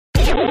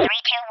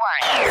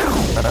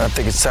I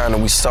think it's time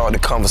that we start the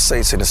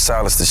conversation and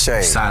silence the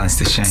shame. Silence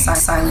the shame.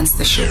 Silence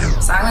the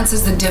shame. Silence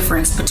is the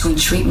difference between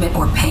treatment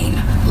or pain,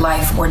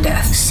 life or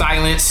death.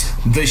 Silence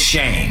the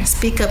shame.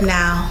 Speak up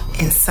now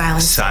and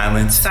silence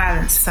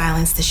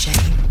the shame.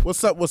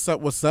 What's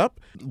up?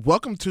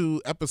 Welcome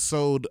to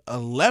episode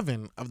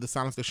 11 of the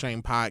Silence the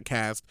Shame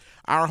podcast.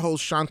 Our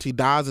host Shanti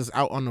Daz is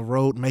out on the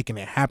road making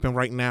it happen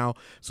right now.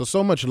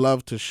 So much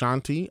love to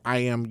Shanti. I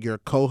am your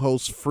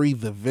co-host, Free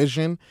the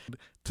Vision.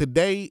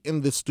 Today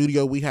in the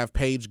studio, we have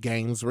Paige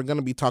Gaines. We're going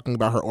to be talking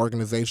about her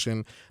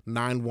organization,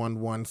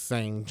 911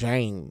 St.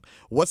 Jane.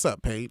 What's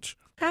up, Paige?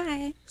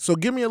 Hi. So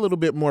give me a little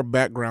bit more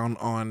background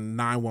on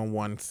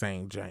 911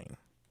 St. Jane.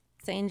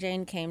 St.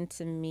 Jane came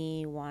to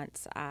me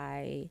once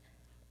I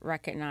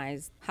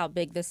recognized how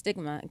big the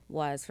stigma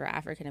was for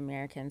African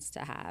Americans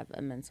to have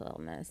a mental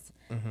illness.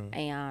 Mm-hmm.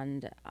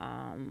 And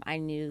I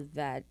knew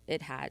that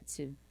it had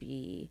to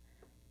be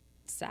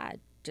sad.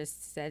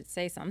 Just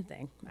say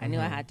something. I knew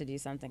I had to do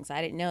something. So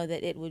I didn't know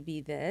that it would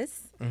be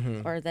this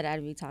or that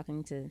I'd be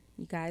talking to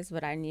you guys,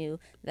 but I knew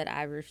that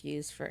I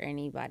refused for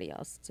anybody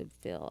else to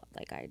feel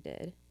like I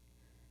did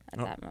at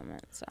that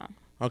moment. So.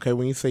 Okay,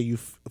 when you say you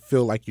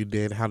feel like you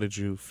did, how did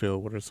you feel?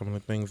 What are some of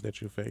the things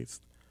that you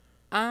faced?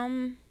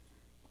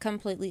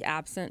 Completely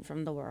absent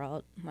from the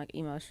world, like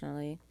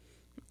emotionally.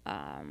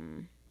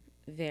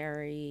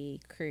 Very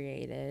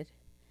created,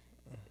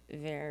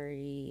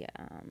 very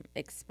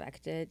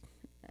expected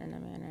in a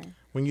manner.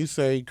 When you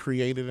say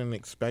created and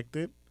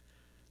expected,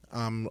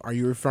 are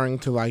you referring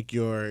to like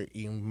your,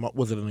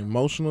 was it an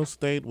emotional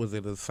state? Was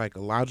it a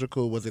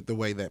psychological? Was it the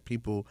way that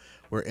people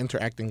were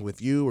interacting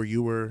with you or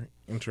you were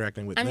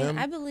interacting with them? I mean,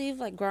 I believe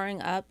like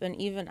growing up and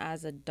even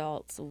as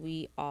adults,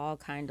 we all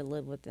kind of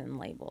live within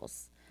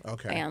labels.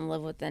 Okay. And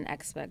live within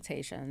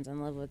expectations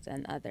and live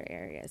within other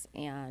areas.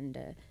 And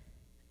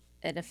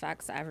it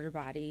affects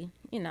everybody,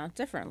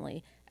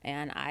 differently.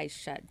 And I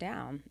shut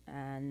down.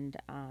 And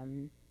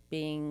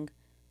being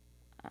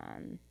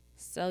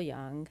so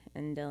young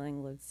and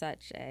dealing with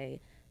such a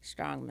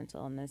strong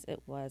mental illness,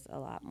 it was a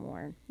lot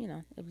more,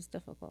 it was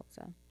difficult.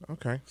 So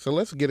okay, so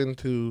let's get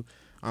into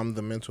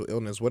the mental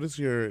illness. What is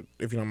your,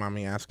 if you don't mind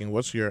me asking,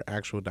 what's your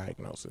actual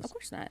diagnosis? Of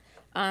course not.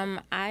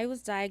 I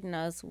was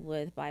diagnosed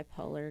with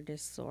bipolar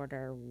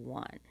disorder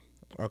 1.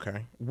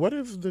 Okay, what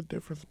is the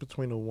difference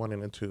between a 1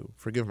 and a 2?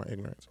 Forgive my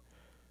ignorance.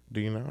 Do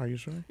you know? Are you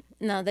sure?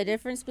 No, the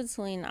difference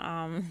between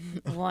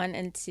 1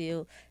 and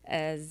 2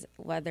 is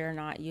whether or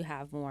not you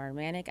have more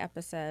manic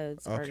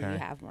episodes or you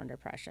have more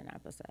depression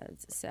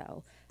episodes.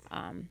 So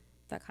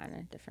that kind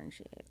of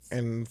differentiates.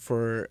 And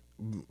for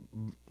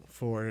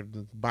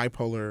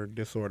bipolar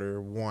disorder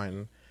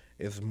 1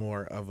 is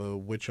more of a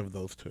which of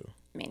those two?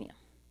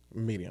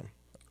 Medium.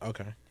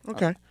 Okay.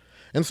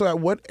 And so at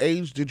what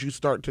age did you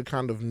start to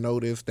kind of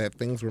notice that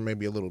things were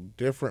maybe a little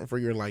different for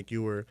you, like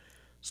you were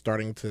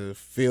starting to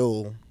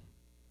feel...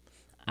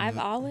 I've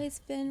always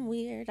been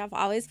weird. I've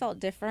always felt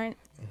different,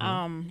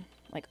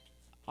 like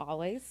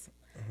always,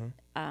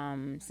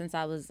 since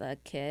I was a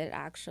kid,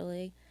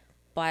 actually.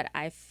 But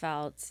I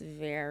felt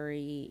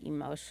very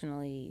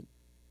emotionally,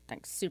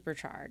 like,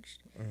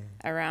 supercharged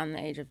around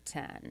the age of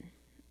 10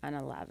 and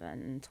 11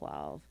 and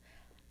 12.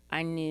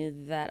 I knew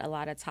that a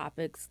lot of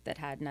topics that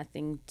had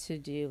nothing to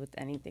do with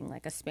anything,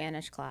 like a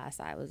Spanish class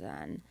I was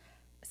in,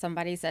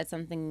 somebody said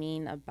something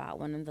mean about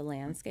one of the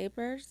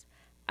landscapers.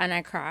 And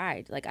I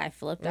cried. Like, I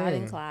flipped out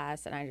in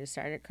class, and I just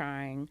started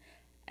crying.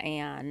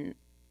 And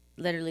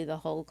literally the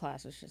whole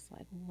class was just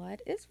like,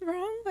 what is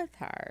wrong with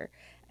her?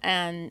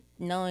 And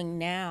knowing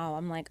now,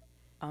 I'm like,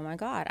 oh, my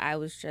God. I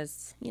was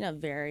just,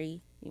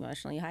 very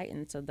emotionally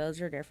heightened. So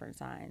those are different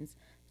signs.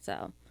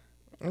 So.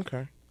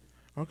 Okay.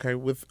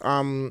 With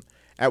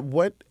at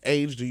what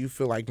age do you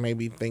feel like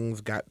maybe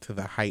things got to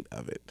the height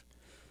of it?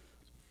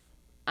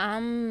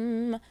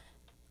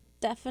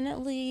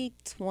 Definitely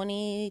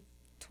 20,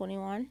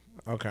 21.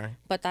 Okay.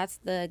 But that's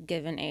the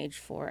given age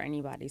for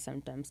anybody's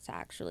symptoms to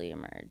actually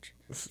emerge.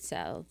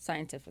 So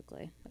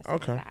scientifically,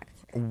 that's a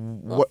fact.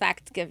 Little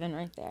fact given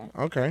right there.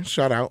 Okay,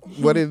 shout out.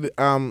 What did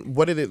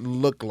it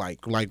look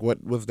like? Like,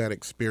 what was that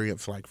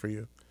experience like for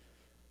you?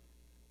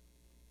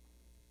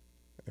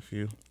 If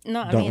you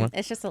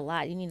it's just a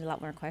lot. You need a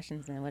lot more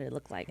questions than what it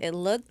looked like. It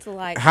looked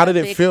like How did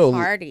it feel?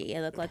 Party.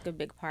 It looked like a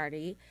big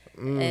party.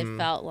 It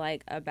felt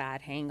like a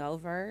bad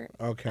hangover.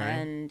 Okay.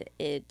 And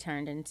it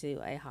turned into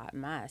a hot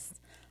mess.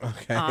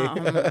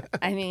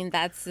 Okay.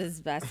 That's as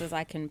best as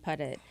I can put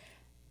it.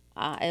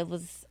 It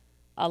was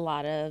a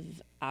lot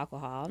of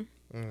alcohol,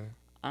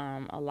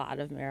 a lot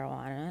of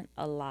marijuana,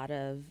 a lot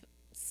of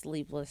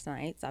sleepless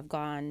nights. I've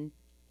gone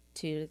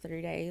 2 to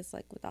 3 days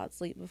without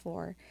sleep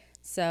before.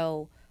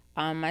 So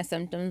my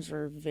symptoms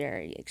were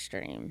very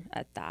extreme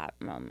at that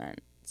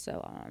moment.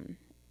 So,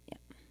 yeah.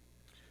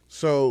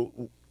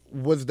 So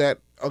was that,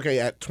 okay,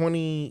 at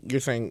 20,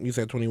 you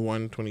said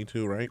 21,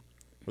 22, right?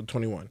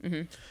 21.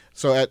 Mm-hmm.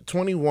 So at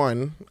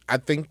 21, I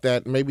think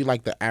that maybe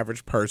the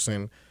average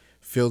person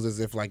feels as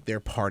if they're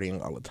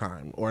partying all the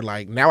time, or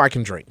now I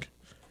can drink.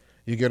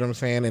 You get what I'm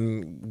saying?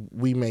 And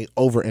we may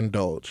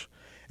overindulge.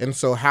 And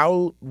so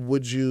how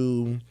would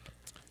you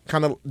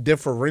kind of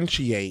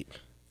differentiate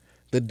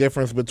the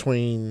difference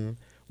between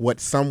what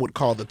some would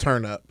call the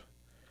turn up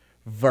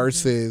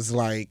versus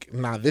like,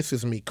 nah, this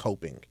is me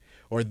coping,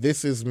 or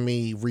this is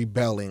me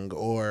rebelling,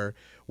 or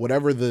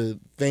whatever the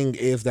thing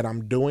is that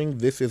I'm doing,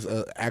 this is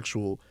an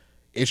actual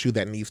issue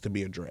that needs to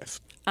be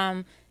addressed?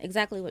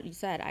 Exactly what you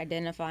said,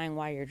 identifying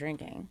why you're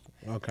drinking.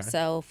 Okay.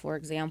 So, for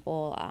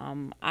example,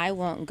 I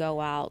won't go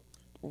out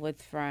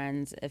with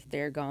friends if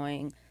they're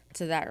going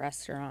to that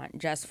restaurant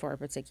just for a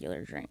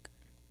particular drink.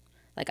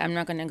 Like, I'm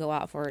not going to go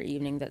out for an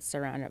evening that's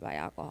surrounded by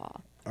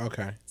alcohol.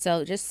 Okay.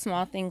 So just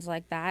small things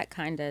like that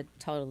kind of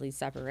totally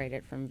separate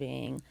it from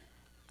being,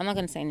 I'm not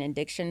going to say an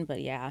addiction,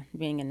 but yeah,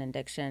 being an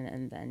addiction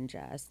and then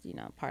just,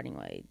 partying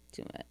way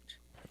too much.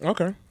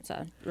 Okay.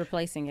 So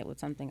replacing it with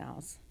something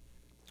else.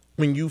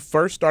 When you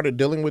first started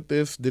dealing with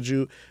this, did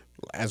you,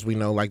 as we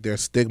know, like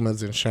there's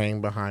stigmas and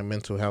shame behind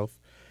mental health,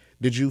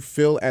 did you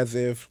feel as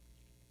if,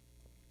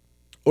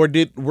 or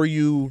were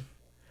you,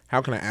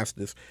 how can I ask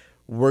this?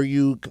 Were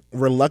you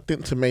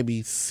reluctant to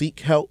maybe seek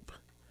help?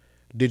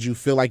 Did you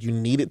feel like you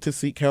needed to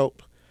seek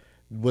help?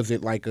 Was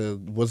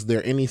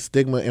there any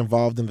stigma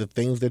involved in the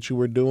things that you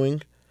were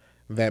doing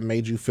that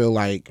made you feel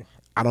like,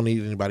 I don't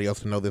need anybody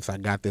else to know this, I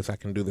got this, I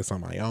can do this on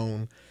my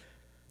own?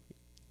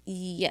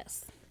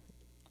 Yes.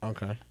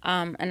 Okay.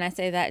 And I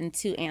say that in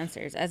two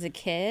answers. As a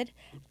kid,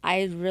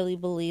 I really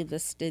believe the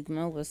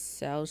stigma was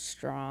so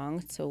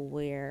strong to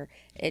where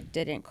it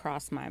didn't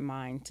cross my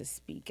mind to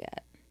speak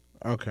it.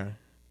 Okay.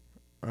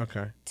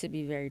 To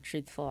be very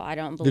truthful, I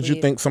don't believe. Did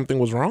you think something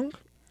was wrong?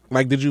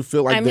 Like, did you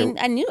feel like?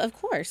 I knew, of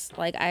course.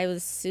 Like, I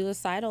was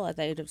suicidal at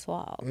the age of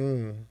 12.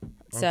 Okay.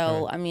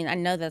 So, I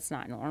know that's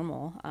not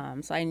normal.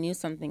 So I knew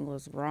something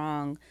was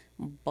wrong,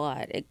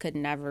 but it could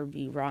never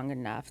be wrong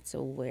enough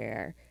to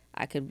where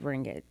I could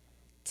bring it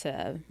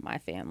to my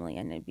family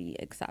and it be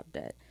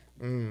accepted.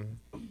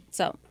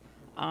 So,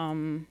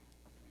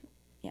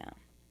 yeah.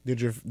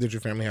 Did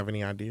your family have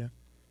any idea?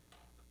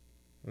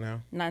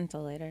 No? Not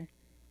until later.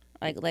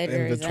 Like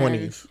later in the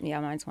 20s?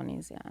 Yeah, my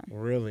 20s, yeah.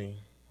 Really?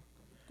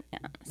 Yeah,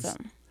 so.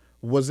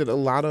 Was it a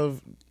lot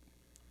of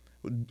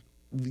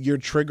your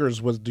triggers,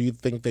 do you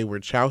think they were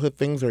childhood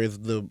things, or is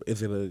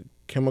it a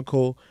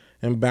chemical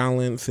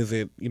imbalance? Is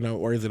it,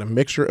 or is it a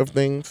mixture of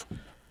things?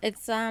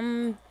 It's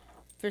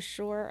for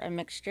sure a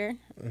mixture.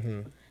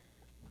 Mm-hmm.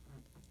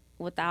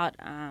 Without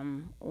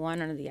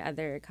one or the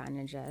other, it kind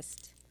of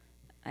just,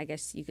 I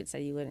guess you could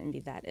say you wouldn't be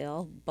that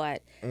ill,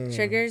 but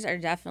triggers are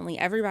definitely,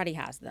 everybody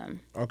has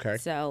them. Okay.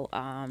 So,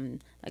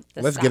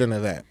 let's get into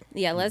that.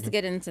 Yeah, let's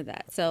get into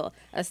that. So,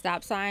 a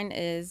stop sign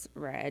is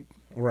red.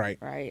 Right.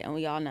 Right. And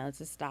we all know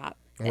it's a stop.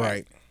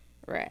 Right.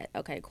 Red.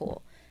 Okay,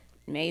 cool.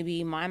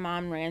 Maybe my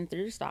mom ran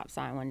through the stop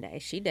sign one day.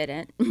 She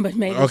didn't, but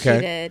maybe she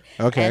did.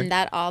 Okay. And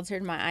that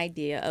altered my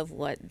idea of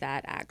what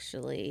that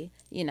actually,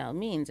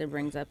 means. It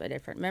brings up a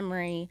different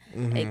memory.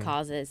 Mm-hmm. It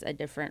causes a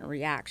different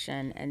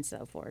reaction, and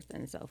so forth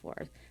and so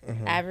forth.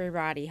 Mm-hmm.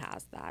 Everybody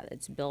has that.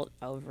 It's built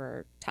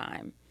over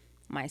time.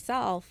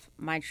 Myself,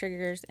 my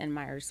triggers and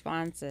my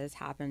responses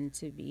happen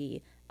to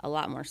be a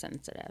lot more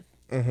sensitive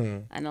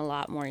and a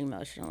lot more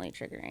emotionally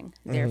triggering.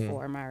 Mm-hmm.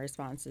 Therefore, my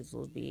responses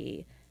will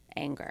be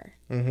anger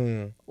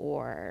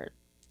or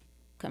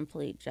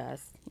complete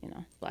just,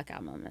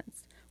 blackout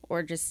moments,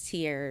 or just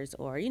tears,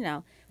 or,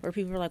 where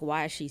people are like,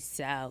 why is she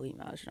so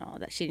emotional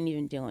that she didn't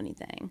even do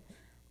anything?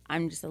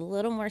 I'm just a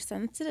little more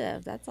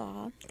sensitive. That's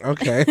all.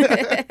 Okay.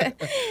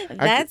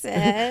 That's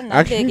it. No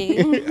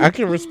biggie. I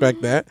can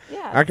respect that.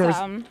 Yeah. I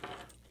can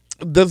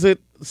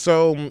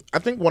So I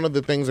think one of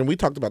the things, and we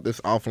talked about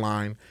this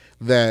offline,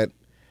 that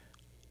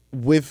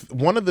with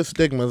one of the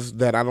stigmas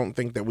that I don't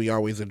think that we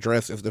always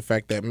address is the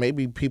fact that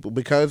maybe people,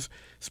 because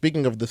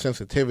speaking of the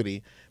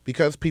sensitivity,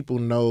 because people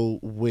know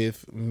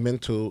with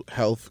mental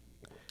health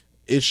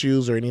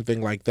issues or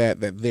anything like that,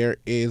 that there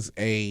is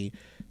a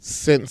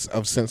sense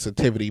of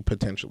sensitivity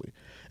potentially.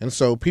 And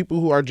so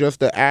people who are just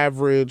the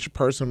average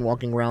person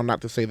walking around,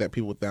 not to say that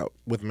people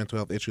with mental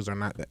health issues are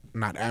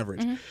not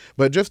average,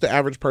 but just the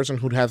average person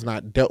who has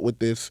not dealt with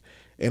this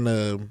in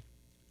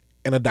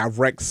a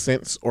direct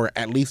sense, or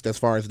at least as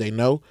far as they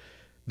know,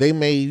 they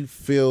may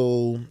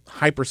feel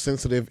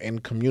hypersensitive in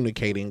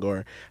communicating,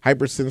 or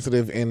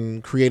hypersensitive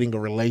in creating a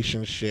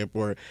relationship,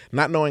 or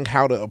not knowing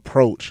how to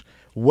approach.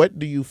 What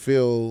do you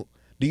feel?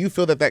 Do you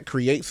feel that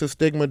creates a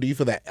stigma? Do you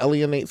feel that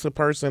alienates a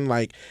person?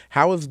 Like,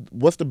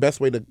 what's the best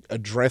way to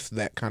address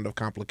that kind of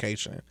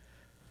complication?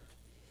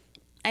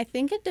 I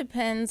think it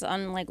depends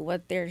on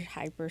what they're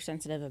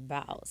hypersensitive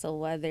about. So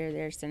whether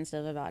they're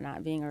sensitive about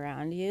not being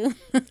around you,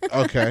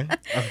 okay,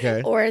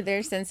 or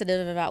they're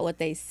sensitive about what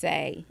they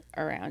say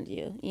around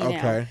you.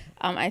 Okay.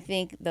 I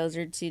think those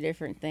are two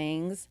different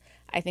things.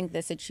 I think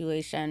the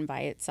situation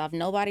by itself,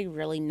 nobody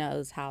really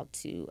knows how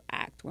to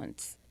act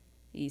once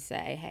you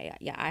say, "Hey,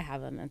 yeah, I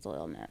have a mental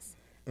illness,"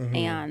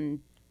 and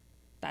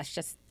that's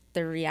just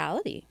the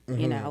reality,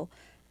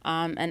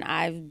 And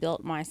I've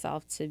built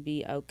myself to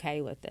be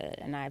okay with it.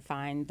 And I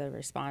find the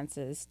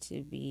responses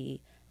to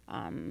be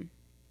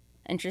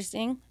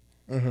interesting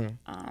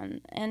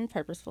and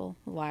purposeful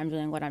why I'm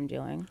doing what I'm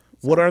doing.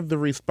 So. What are the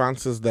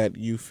responses that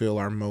you feel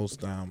are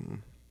most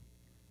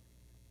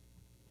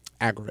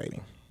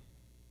aggravating?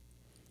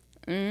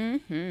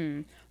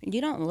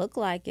 You don't look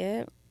like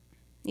it.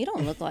 You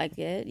don't look like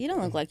it. You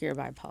don't look like you're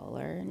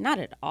bipolar. Not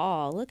at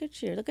all. Look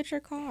at you. Look at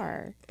your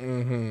car.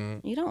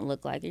 You don't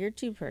look like it. You're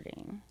too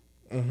pretty.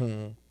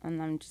 And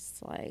I'm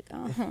just like,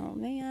 oh,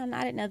 man.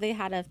 I didn't know they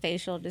had a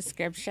facial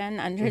description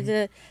under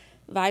the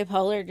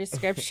bipolar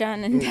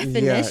description and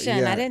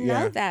definition. I didn't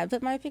know that.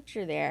 Put my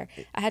picture there.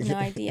 I had no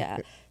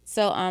idea.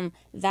 So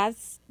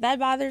that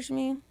bothers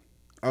me.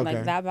 Okay.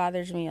 Like, that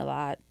bothers me a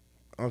lot.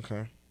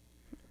 Okay.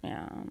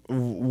 Yeah.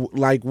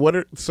 Like, what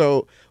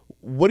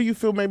do you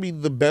feel maybe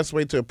the best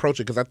way to approach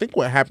it? Because I think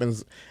what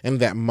happens in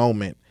that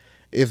moment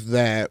is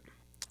that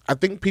I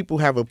think people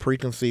have a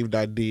preconceived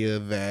idea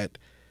that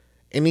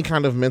any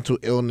kind of mental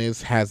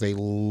illness has a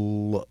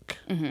look.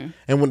 And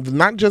when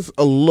not just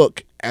a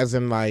look as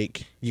in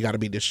like you got to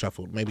be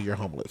disshuffled, maybe you're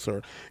homeless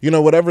or,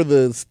 whatever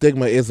the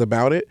stigma is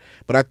about it.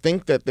 But I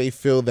think that they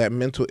feel that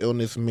mental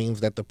illness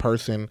means that the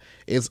person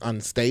is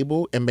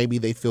unstable and maybe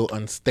they feel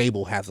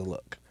unstable has a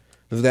look.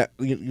 Does that,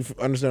 you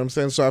understand what I'm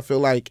saying? So I feel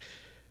like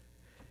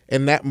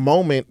in that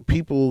moment,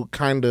 people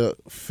kind of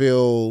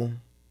feel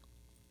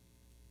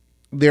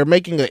they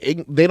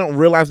don't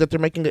realize that they're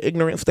making an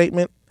ignorant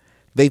statement.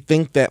 They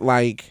think that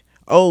like,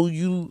 oh,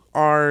 you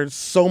are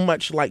so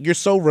much like, you're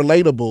so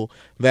relatable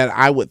that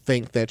I would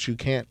think that you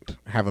can't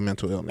have a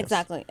mental illness.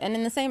 Exactly. And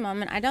in the same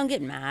moment, I don't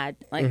get mad.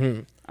 Like,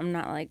 I'm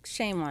not like,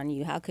 shame on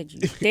you. How could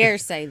you dare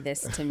say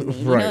this to me?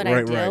 You know what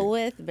I deal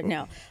with? But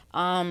no.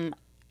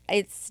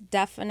 It's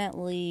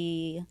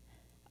definitely,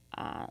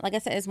 like I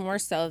said, it's more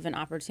so of an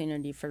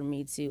opportunity for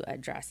me to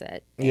address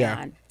it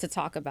and to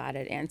talk about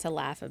it and to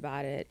laugh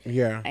about it.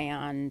 Yeah.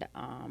 And,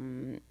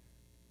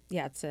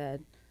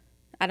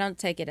 I don't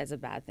take it as a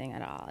bad thing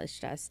at all. It's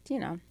just,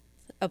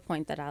 a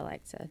point that I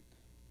like to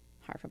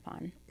harp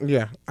upon.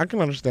 Yeah, I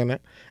can understand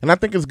that. And I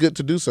think it's good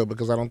to do so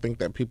because I don't think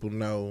that people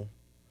know.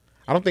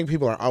 I don't think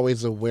people are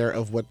always aware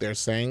of what they're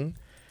saying.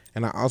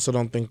 And I also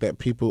don't think that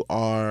people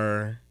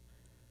are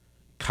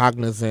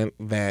cognizant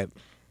that,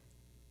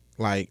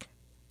 like,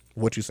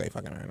 what you say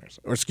fucking matters.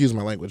 Or excuse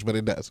my language, but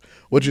it does.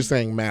 What you're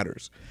saying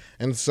matters.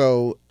 And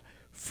so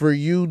for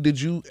you,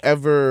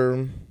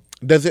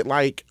 does it,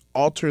 like,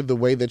 alter the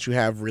way that you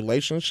have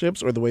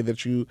relationships or the way that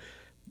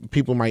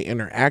people might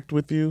interact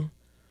with you?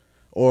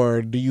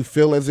 Or do you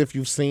feel as if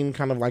you've seen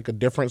kind of like a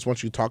difference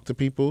once you talk to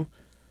people?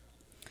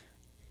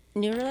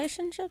 New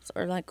relationships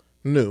or like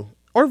new?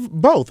 Or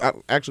both. I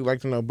actually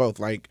like to know both.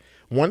 Like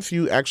once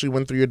you actually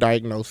went through your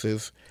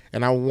diagnosis,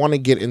 and I want to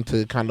get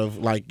into kind of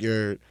like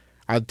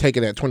I take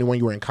it at 21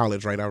 you were in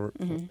college, right?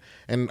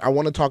 And I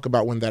want to talk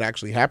about when that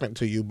actually happened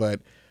to you, but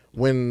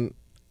once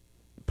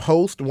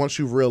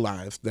you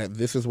realized that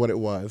this is what it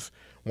was,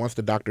 once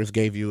the doctors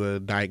gave you a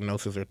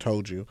diagnosis or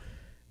told you,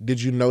 did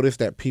you notice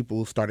that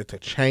people started to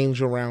change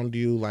around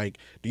you? Like,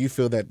 do you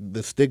feel that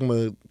the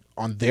stigma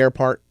on their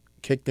part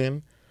kicked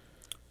in?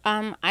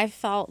 I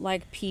felt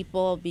like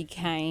people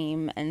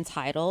became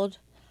entitled,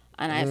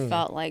 and I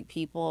felt like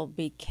people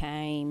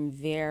became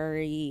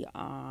very,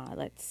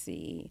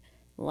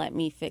 let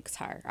me fix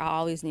her. I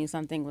always knew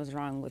something was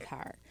wrong with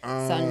her.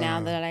 So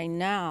now that I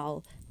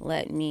know,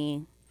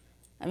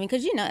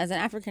 because, as an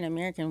African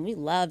American, we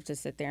love to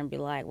sit there and be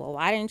like, well,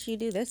 why didn't you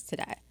do this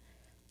today?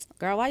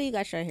 Girl, why do you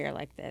got your hair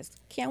like this?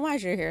 Why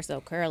is your hair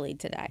so curly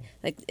today?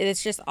 Like,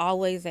 it's just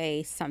always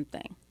a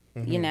something,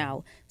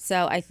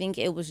 So I think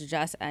it was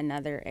just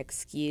another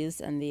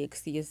excuse, and the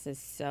excuse is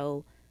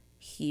so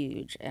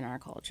huge in our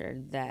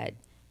culture that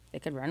they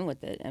could run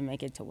with it and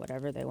make it to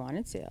whatever they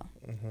wanted to.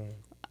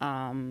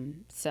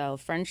 So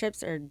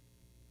friendships are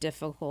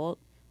difficult.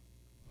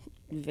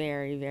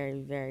 Very, very,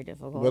 very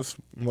difficult.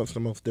 What's the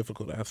most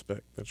difficult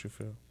aspect that you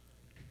feel?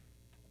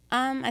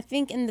 I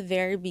think in the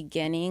very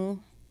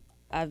beginning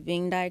of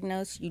being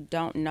diagnosed, you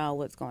don't know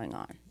what's going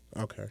on.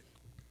 Okay.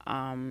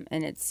 And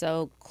it's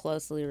so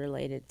closely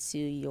related to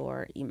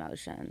your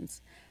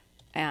emotions.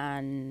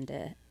 And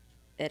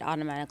it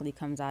automatically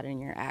comes out in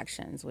your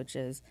actions, which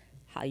is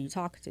how you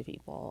talk to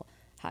people,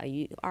 how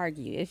you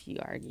argue, if you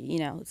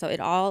argue, So it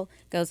all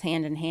goes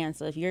hand in hand.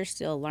 So if you're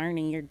still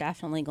learning, you're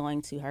definitely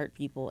going to hurt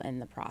people in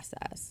the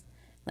process.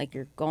 Like,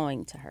 you're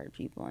going to hurt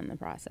people in the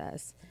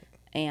process.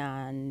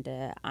 And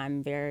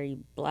I'm very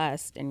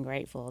blessed and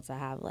grateful to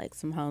have, like,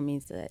 some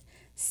homies that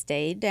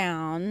stayed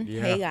down.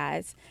 Yeah. Hey,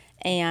 guys.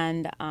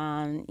 And,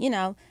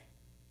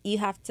 you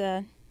have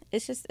to,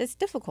 it's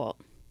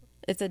difficult.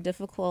 It's a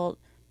difficult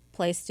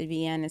place to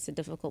be in. It's a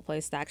difficult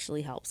place to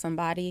actually help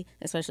somebody,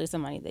 especially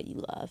somebody that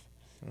you love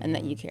and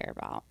that you care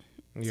about.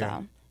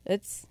 Yeah. So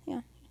it's,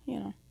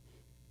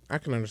 I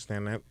can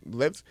understand that.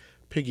 Let's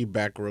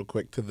piggyback real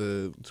quick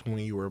to when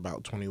you were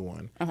about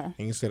 21. And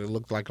you said it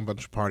looked like a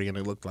bunch of partying,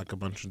 it looked like a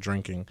bunch of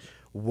drinking.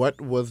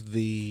 What was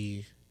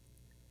the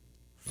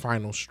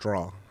final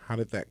straw? How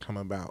did that come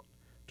about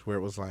to where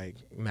it was like,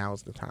 now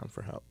is the time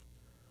for help?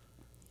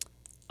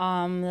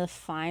 The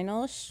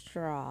final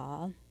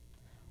straw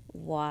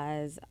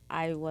was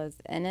I was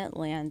in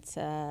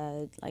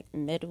Atlanta like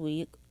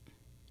midweek,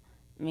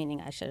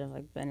 meaning I should have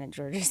like been at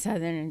Georgia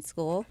Southern in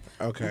school.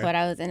 Okay. But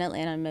I was in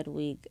Atlanta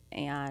midweek,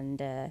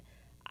 and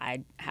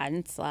I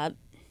hadn't slept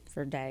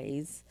for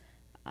days.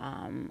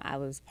 I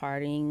was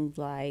partying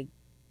like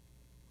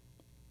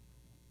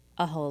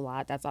a whole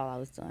lot. That's all I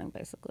was doing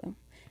basically.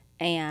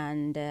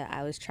 And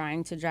I was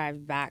trying to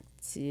drive back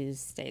to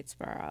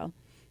Statesboro,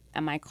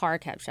 and my car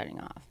kept shutting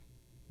off.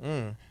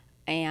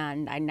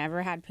 And I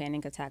never had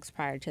panic attacks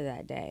prior to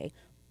that day,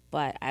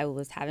 but I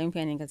was having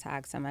panic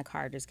attacks, and my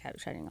car just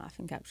kept shutting off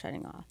and kept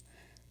shutting off.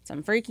 So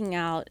I'm freaking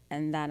out,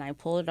 and then I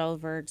pulled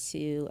over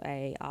to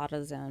a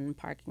AutoZone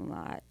parking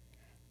lot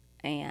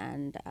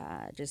and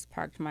just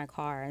parked my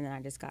car, and then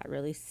I just got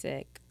really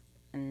sick,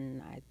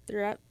 and I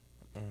threw up,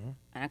 and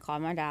I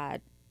called my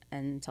dad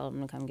and told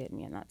him to come get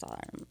me, and that's all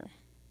I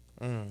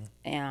remember.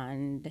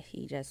 And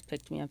he just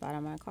picked me up out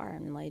of my car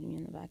and laid me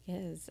in the back of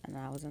his, and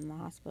I was in the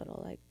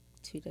hospital like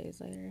 2 days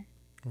later.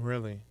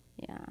 Really?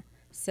 Yeah.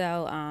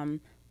 So,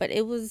 but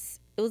it was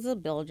a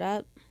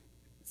build-up,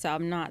 so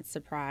I'm not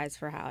surprised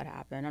for how it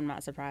happened. I'm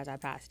not surprised I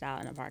passed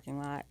out in a parking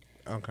lot.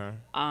 Okay.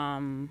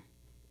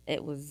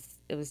 It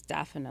was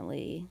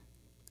definitely,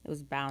 it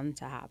was bound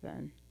to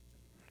happen.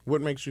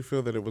 What makes you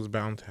feel that it was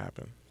bound to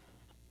happen?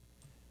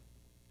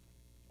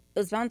 It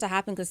was bound to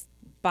happen because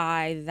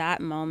by that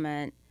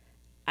moment,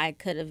 I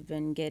could have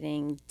been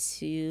getting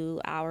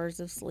 2 hours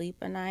of sleep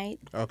a night.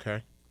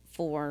 Okay.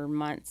 For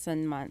months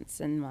and months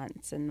and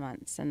months and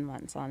months and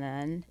months on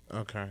end.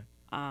 Okay.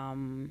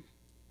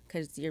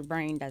 Because your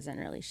brain doesn't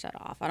really shut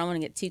off. I don't want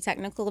to get too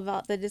technical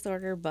about the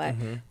disorder, but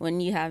when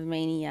you have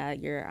mania,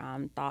 your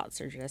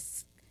thoughts are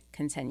just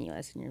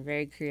continuous, and you're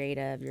very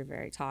creative, you're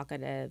very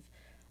talkative.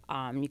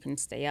 You can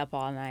stay up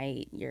all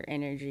night. Your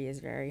energy is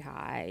very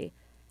high.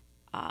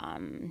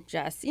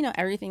 Just,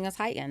 everything is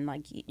heightened,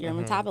 like your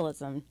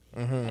metabolism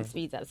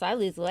speeds up. So I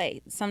lose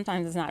weight.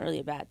 Sometimes it's not really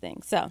a bad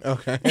thing. So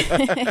Okay.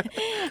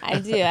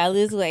 I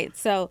lose weight.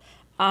 So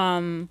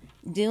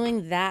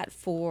doing that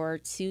for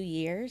 2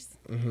 years,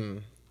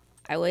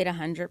 I weighed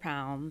 100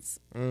 pounds.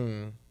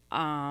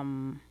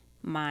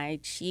 My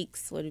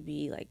cheeks would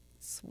be like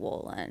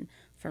swollen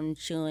from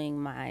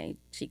chewing my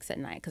cheeks at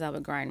night because I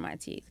would grind my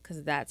teeth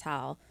because that's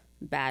how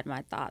bad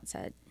my thoughts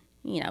had,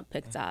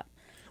 picked up.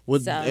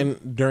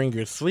 During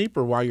your sleep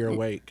or while you're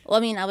awake? Well,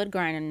 I mean, I would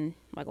grind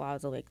while I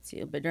was awake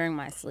too, but during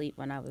my sleep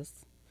when I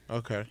was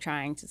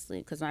trying to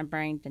sleep because my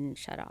brain didn't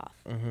shut off.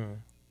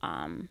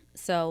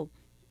 So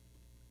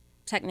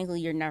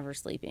technically you're never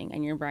sleeping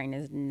and your brain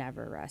is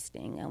never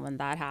resting. And when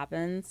that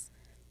happens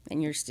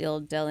and you're still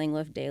dealing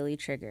with daily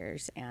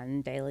triggers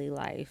and daily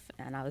life,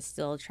 and I was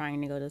still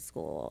trying to go to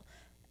school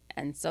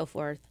and so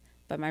forth,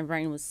 but my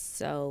brain was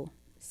so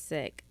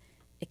sick,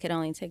 it could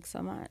only take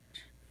so much.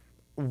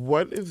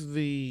 What is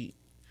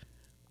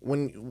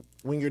when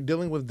you're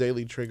dealing with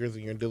daily triggers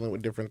and you're dealing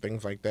with different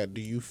things like that,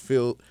 do you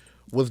feel,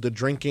 was the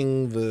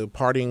drinking, the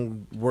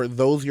partying, were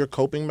those your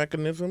coping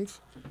mechanisms?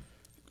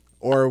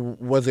 Or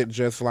was it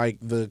just like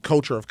the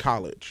culture of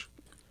college?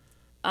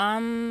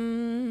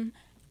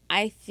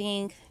 I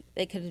think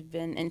they could have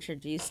been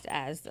introduced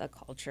as a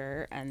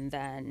culture and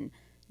then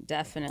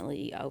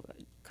definitely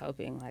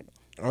coping. Like,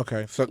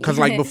 okay, so because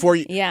like before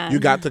you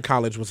got to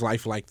college, was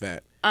life like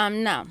that?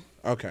 No.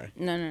 Okay.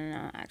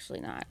 No,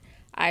 actually not.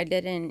 I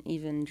didn't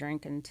even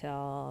drink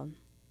until,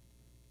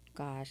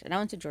 and I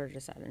went to Georgia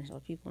Southern, so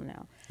people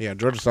know. Yeah,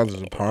 Georgia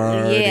Southern's a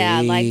party.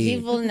 Yeah, like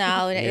people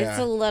know. It's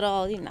a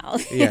little,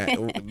 Yeah,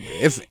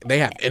 they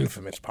have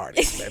infamous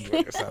parties at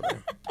Georgia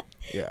Southern.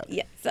 Yeah.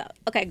 Yeah. So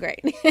okay,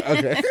 great.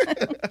 Okay.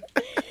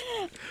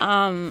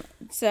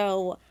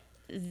 So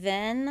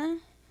then,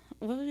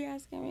 what were you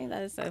asking me?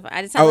 That is so funny.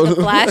 I just had like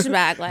a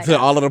flashback, like to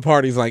all of the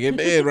parties, like it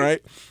did,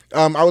 right?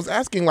 I was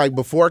asking, like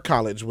before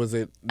college, was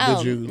it?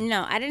 Did you?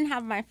 No, I didn't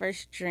have my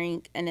first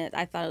drink, and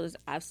I thought it was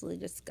absolutely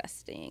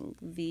disgusting.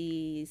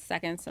 The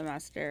second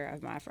semester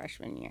of my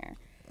freshman year,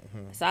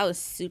 so I was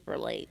super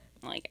late.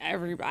 Like I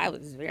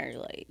was very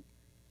late,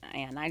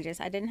 and I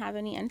didn't have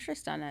any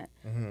interest in it.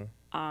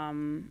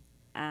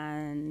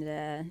 And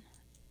then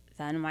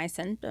my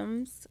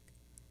symptoms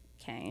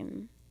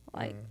came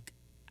like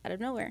out of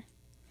nowhere.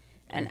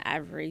 And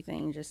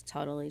everything just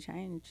totally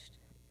changed.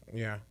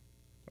 Yeah.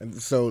 And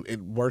so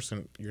it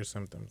worsened your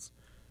symptoms.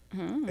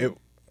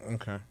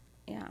 Okay.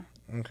 Yeah.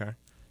 Okay.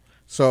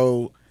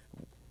 So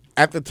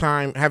at the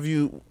time, have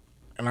you,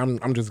 and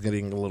I'm just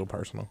getting a little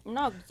personal.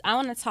 No, I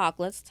want to talk.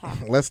 Let's talk.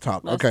 Let's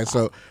talk. Okay.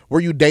 So were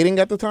you dating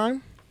at the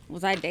time?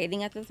 Was I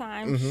dating at the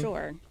time?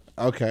 Sure.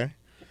 Okay.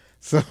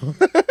 So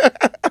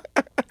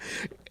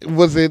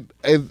was it,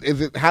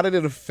 is it, how did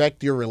it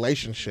affect your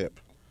relationship?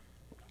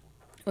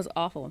 It was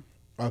awful.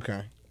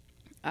 Okay.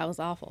 I was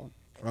awful.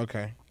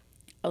 Okay.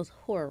 I was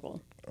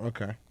horrible.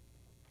 Okay.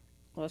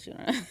 Well,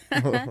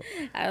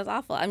 I was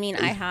awful. I mean,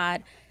 I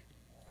had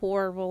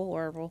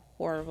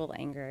horrible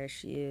anger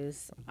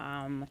issues.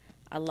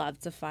 I love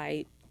to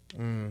fight.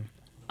 And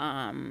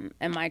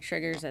my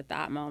triggers at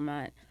that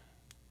moment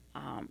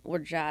were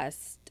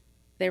just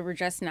they were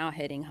just now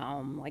hitting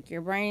home. Like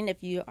your brain,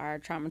 if you are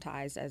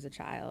traumatized as a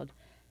child,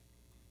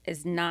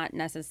 is not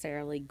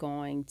necessarily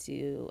going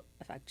to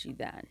affect you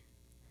then.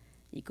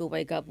 You could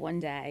wake up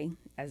one day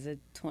as a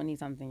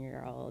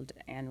 20-something-year-old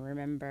and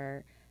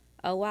remember,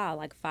 oh, wow,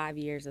 like 5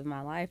 years of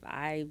my life,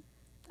 I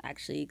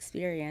actually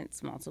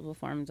experienced multiple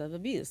forms of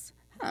abuse.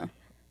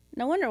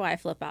 No wonder why I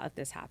flip out if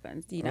this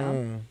happens, you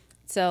know?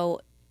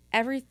 So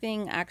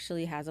everything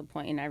actually has a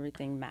point and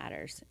everything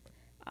matters.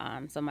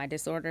 So my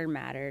disorder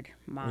mattered.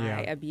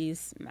 My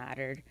abuse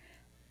mattered.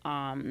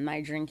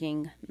 My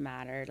drinking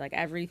mattered. Like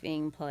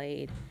everything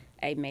played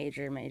a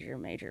major, major,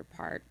 major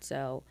part.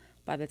 So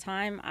by the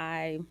time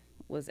I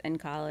was in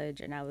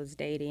college and I was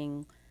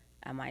dating,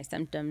 my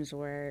symptoms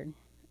were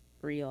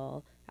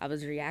real. I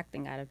was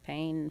reacting out of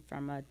pain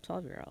from a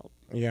 12-year-old.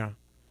 Yeah.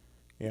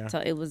 Yeah. So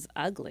it was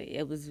ugly.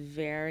 It was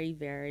very,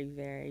 very,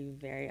 very,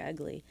 very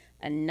ugly.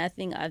 And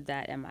nothing of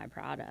that am I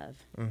proud of.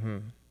 Mm-hmm.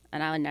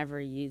 And I would never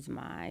use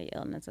my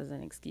illness as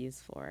an excuse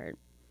for it.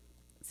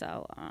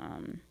 So,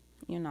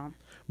 you know.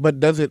 But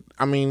does it,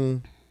 I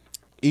mean,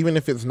 even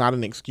if it's not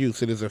an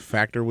excuse, it is a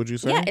factor, would you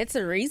say? Yeah, it's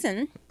a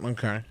reason.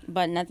 Okay.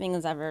 But nothing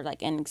is ever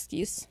like an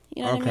excuse.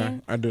 You know what I mean?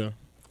 Okay, I do.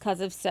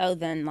 Because if so,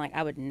 then like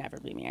I would never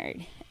be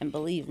married. And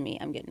believe me,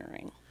 I'm getting a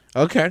ring.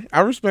 Okay,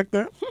 I respect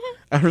that.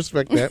 I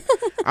respect that.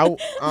 I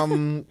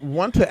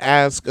want to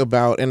ask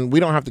about, and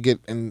we don't have to get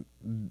in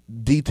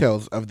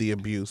details of the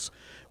abuse,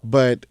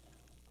 but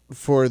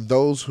for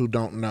those who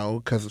don't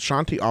know, because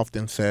Shanti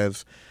often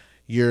says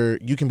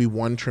you can be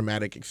one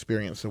traumatic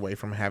experience away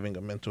from having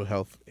a mental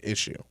health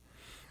issue.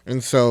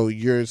 And so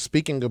you're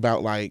speaking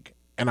about like,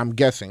 and I'm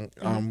guessing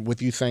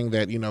with you saying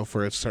that, you know,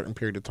 for a certain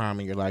period of time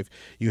in your life,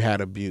 you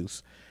had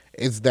abuse.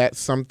 Is that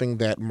something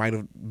that might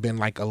have been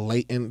like a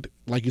latent,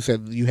 like you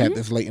said, you had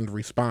this latent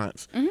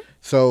response.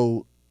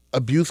 So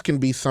abuse can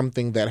be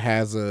something that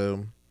has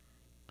a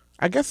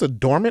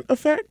dormant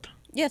effect?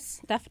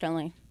 Yes,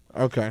 definitely.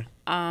 Okay.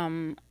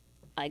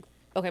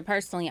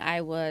 Personally,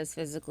 I was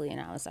physically and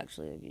I was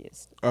sexually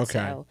abused. Okay.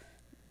 So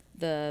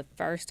the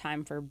first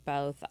time for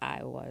both,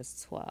 I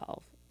was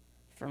 12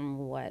 from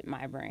what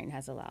my brain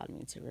has allowed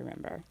me to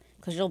remember.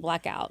 Because you'll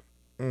black out.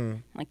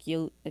 Like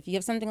if you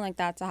have something like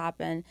that to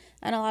happen,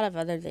 and a lot of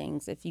other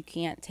things, if you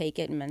can't take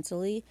it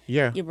mentally,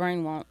 your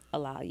brain won't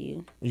allow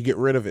you. You get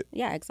rid of it.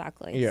 Yeah,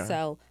 exactly. Yeah.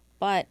 So,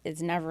 but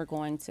it's never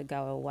going to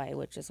go away,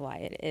 which is why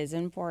it is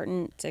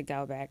important to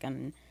go back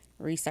and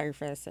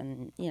resurface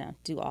and, you know,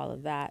 do all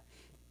of that.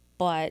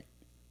 But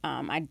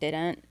I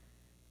didn't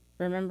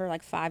remember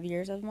like 5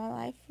 years of my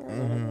life for a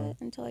little bit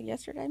until like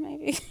yesterday,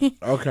 maybe.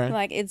 Okay.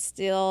 Like it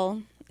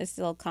still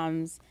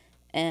comes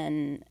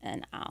in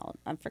and out.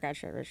 I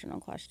forgot your original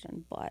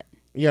question, but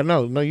yeah,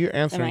 no, you're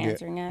answering it. Am I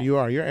answering it?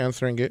 You're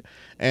answering it.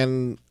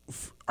 And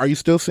are you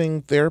still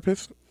seeing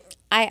therapists?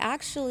 I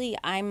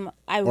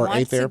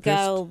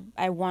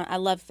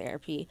love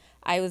therapy.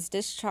 I was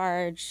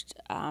discharged,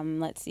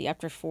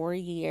 after 4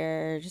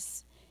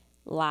 years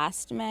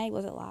last May.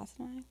 Was it last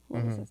May?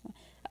 What was this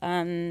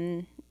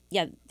May?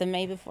 The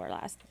May before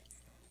last.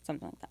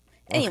 Something like that.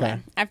 Anyway,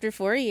 after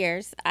 4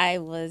 years, I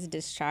was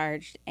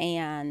discharged,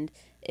 and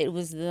it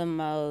was the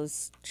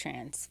most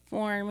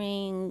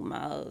transforming,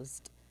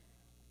 most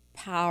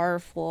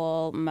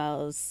powerful,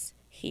 most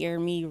hear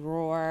me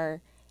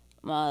roar,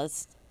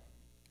 most,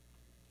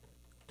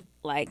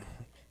 like,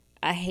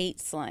 I hate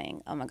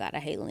slang. Oh my God, I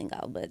hate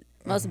lingo, but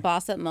most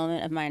boss up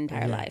moment of my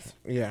entire life.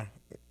 Yeah,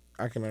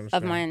 I can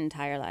understand. Of my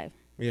entire life.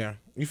 Yeah,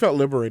 you felt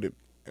liberated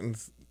in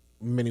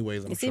many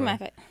ways, I'm You sure. see my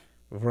face?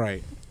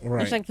 Right.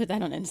 I should put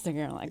that on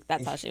Instagram. Like,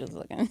 that's how she was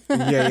looking.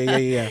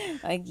 Yeah.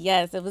 Like,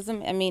 yes, it was,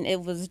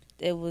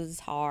 it was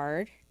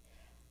hard.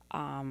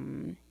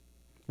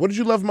 What did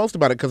you love most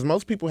about it? Because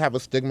most people have a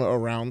stigma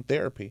around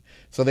therapy.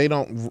 So they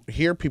don't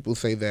hear people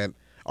say that,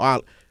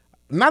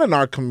 not in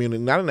our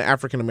community, not in the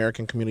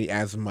African-American community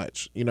as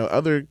much. You know,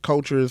 other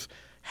cultures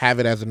have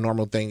it as a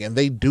normal thing, and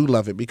they do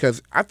love it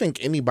because I think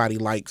anybody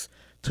likes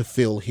to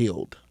feel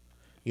healed.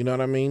 You know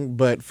what I mean?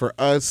 But for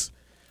us,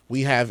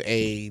 we have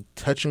a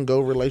touch-and-go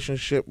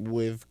relationship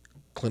with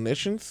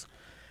clinicians,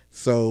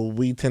 so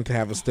we tend to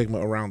have a stigma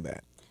around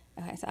that.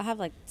 Okay, so I have,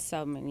 like,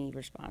 so many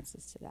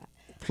responses to that.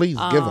 Please,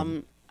 give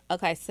them.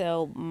 Okay,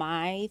 so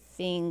my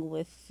thing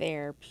with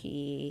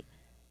therapy,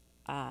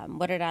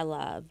 what did I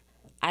love?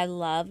 I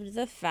loved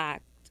the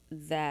fact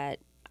that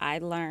I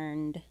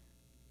learned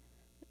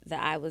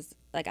that I was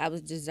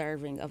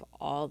deserving of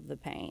all the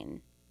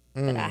pain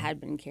that I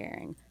had been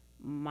carrying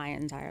my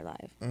entire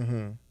life.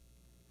 Mm-hmm.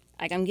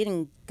 Like, I'm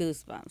getting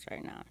goosebumps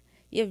right now.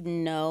 You have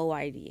no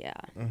idea.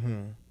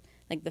 Mm-hmm.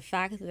 Like, the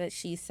fact that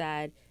she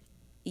said,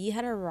 you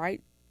had a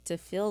right to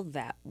feel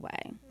that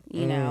way,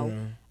 you know?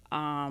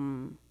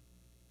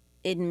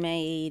 It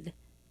made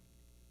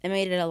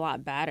it a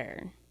lot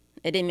better.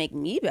 It didn't make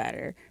me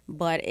better,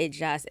 but it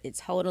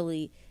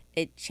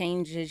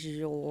changes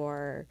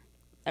your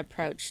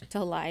approach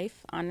to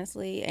life,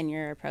 honestly, and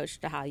your approach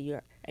to how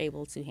you're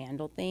able to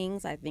handle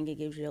things. I think it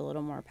gives you a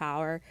little more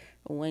power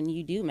when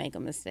you do make a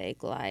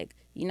mistake. Like,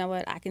 you know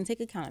what? I can take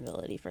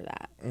accountability for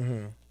that.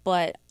 Mm-hmm.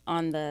 But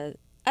on the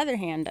other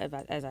hand,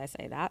 as I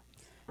say that,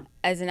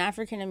 as an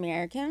African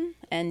American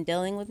and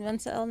dealing with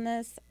mental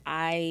illness,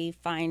 I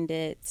find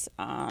it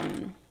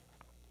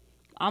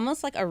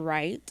almost like a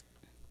right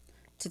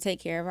to take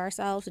care of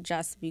ourselves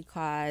just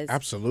because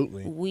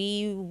Absolutely.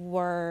 we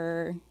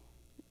were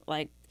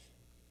like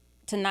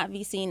to not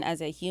be seen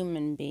as a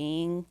human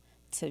being,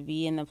 to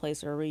be in the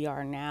place where we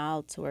are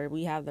now, to where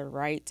we have the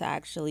right to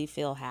actually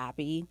feel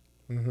happy.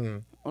 Mm-hmm.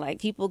 Like,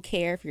 people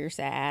care if you're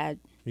sad.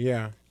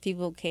 Yeah.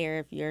 People care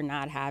if you're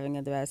not having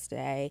the best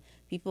day.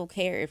 People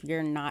care if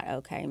you're not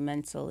okay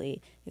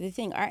mentally. The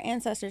thing, our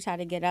ancestors had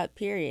to get up,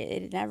 period.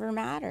 It never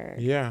mattered.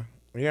 Yeah.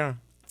 Yeah.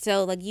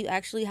 So, like, you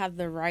actually have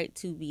the right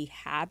to be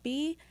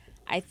happy.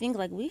 I think,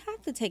 like, we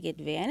have to take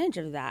advantage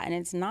of that, and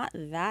it's not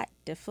that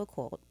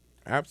difficult.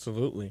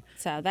 Absolutely.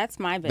 So that's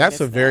my biggest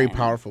That's a very thing.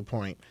 powerful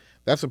point.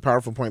 That's a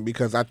powerful point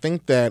because I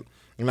think that,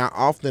 and I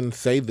often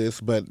say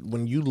this, but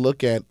when you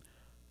look at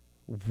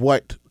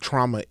what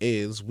trauma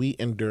is, we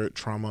endured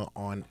trauma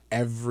on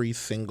every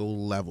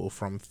single level,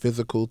 from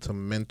physical to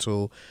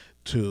mental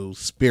to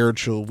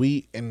spiritual.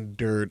 We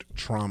endured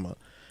trauma.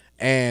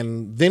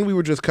 And then we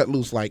were just cut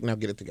loose, like, now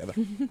get it together.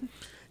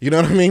 You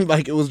know what I mean?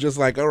 Like, it was just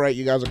like, all right,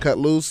 you guys are cut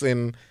loose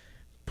and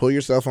pull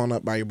yourself on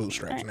up by your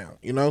bootstraps now.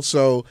 You know?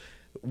 So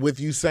with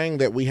you saying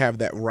that we have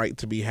that right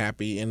to be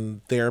happy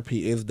in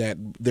therapy, is that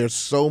there's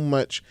so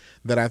much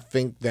that I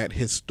think that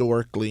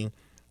historically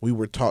we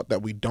were taught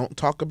that we don't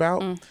talk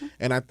about. Mm-hmm.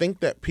 And I think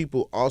that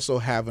people also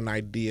have an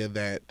idea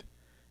that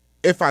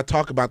if I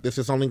talk about this,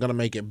 it's only going to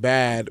make it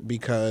bad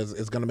because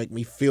it's going to make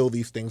me feel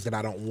these things that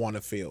I don't want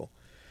to feel.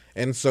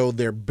 And so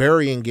they're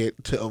burying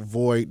it to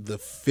avoid the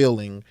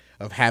feeling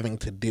of having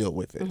to deal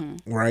with it,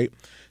 right?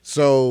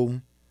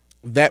 So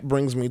that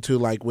brings me to,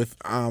 like, with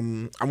I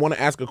want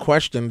to ask a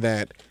question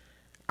that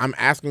I'm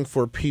asking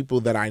for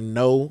people that I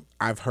know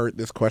I've heard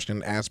this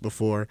question asked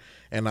before,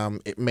 and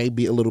it may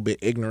be a little bit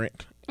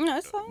ignorant. No,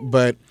 it's fine.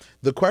 But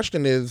the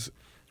question is,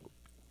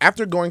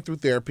 after going through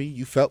therapy,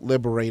 you felt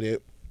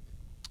liberated.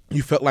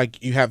 You felt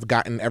like you have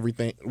gotten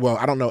everything. Well,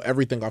 I don't know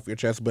everything off your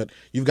chest, but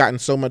you've gotten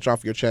so much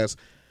off your chest.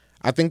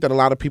 I think that a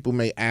lot of people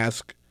may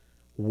ask,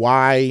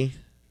 why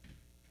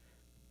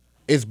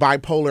is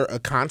bipolar a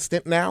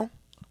constant now?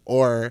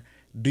 Or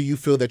do you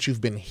feel that you've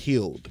been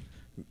healed?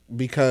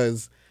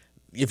 Because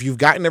if you've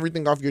gotten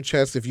everything off your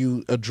chest, if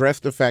you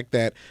address the fact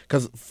that,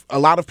 because a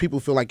lot of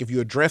people feel like if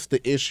you address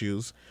the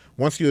issues,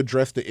 once you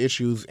address the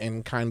issues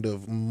and kind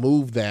of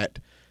move that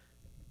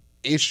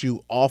issue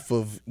off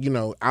of, you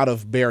know, out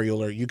of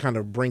burial, or you kind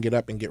of bring it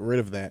up and get rid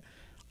of that,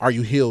 are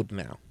you healed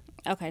now?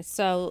 Okay,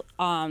 so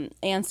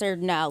answer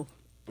no.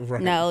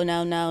 Right.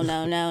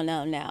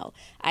 No.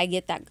 I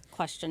get that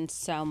question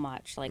so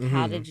much. Like,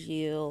 how did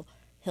you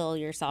heal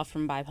yourself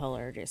from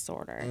bipolar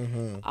disorder?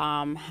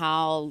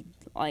 How,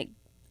 like,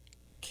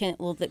 can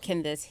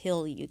this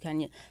heal you?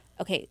 Can you?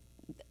 Okay,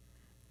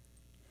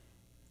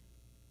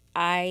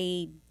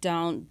 I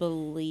don't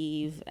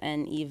believe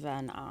in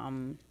even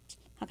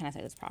how can I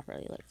say this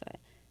properly? Let's say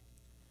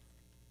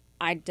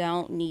I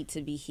don't need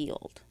to be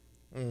healed.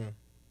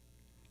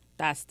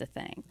 That's the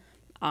thing.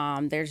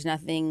 There's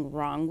nothing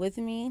wrong with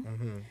me.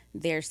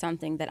 There's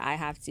something that I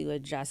have to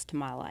adjust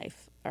my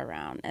life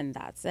around, and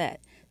that's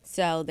it.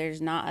 So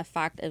there's not a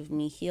fact of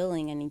me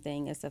healing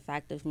anything. It's a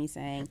fact of me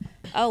saying,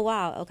 oh,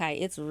 wow, okay,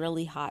 it's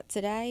really hot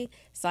today,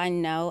 so I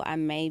know I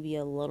may be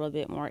a little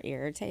bit more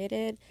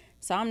irritated,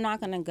 so I'm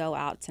not going to go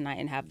out tonight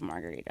and have a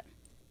margarita.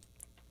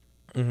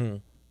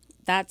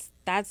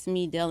 That's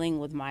me dealing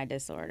with my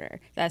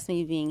disorder. That's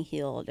me being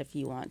healed, if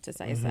you want to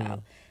say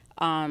so.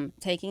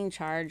 Taking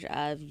charge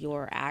of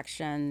your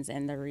actions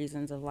and the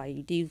reasons of why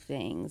you do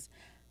things,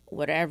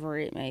 whatever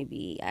it may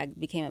be. I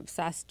became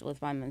obsessed with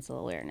my mental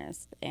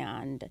awareness,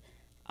 and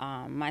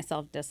my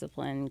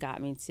self-discipline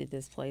got me to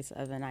this place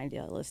of an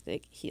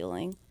idealistic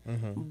healing.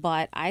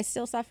 But I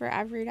still suffer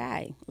every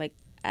day, like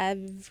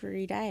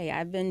every day.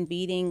 I've been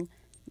beating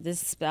this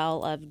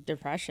spell of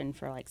depression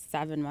for like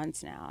 7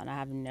 months now, and I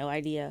have no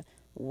idea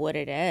what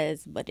it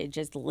is, but it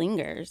just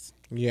lingers.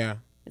 Yeah.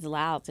 It's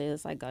loud too.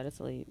 It's like, go to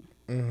sleep.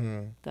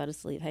 Go to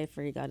sleep. Hey,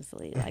 free, go to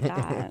sleep. Like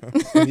that.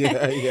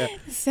 Yeah.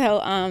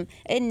 So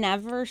it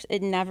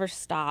never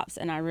stops,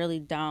 and I really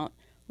don't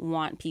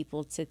want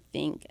people to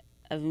think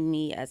of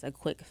me as a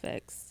quick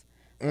fix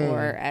or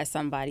as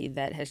somebody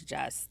that has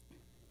just,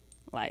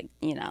 like,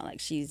 you know,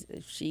 like she's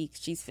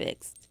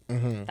fixed.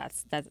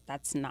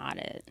 That's not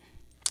it.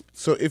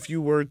 So if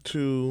you were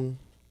to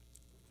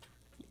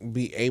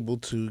be able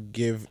to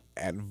give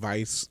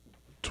advice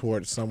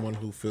towards someone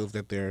who feels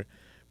that they're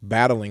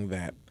battling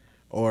that,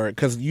 or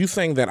because you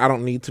saying that I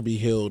don't need to be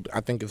healed,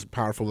 I think is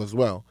powerful as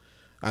well.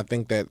 I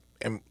think that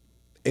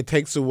it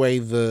takes away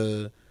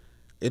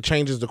it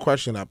changes the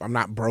question up. I'm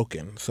not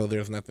broken, so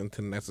there's nothing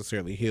to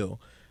necessarily heal,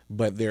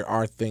 but there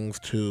are things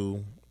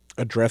to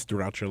address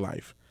throughout your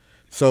life.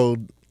 So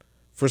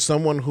for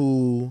someone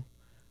who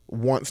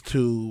wants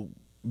to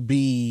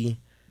be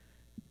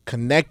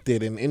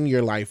connected and in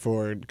your life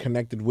or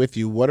connected with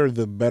you, what are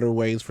the better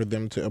ways for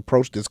them to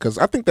approach this? Because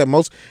I think that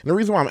and the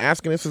reason why I'm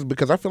asking this is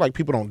because I feel like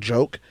people don't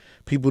joke,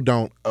 people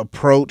don't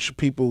approach,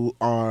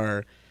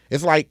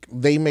 it's like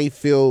they may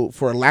feel,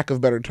 for lack of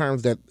better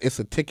terms, that it's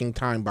a ticking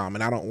time bomb,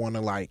 and I don't want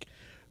to like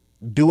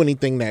do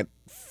anything that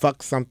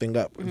fucks something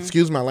up.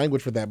 Excuse my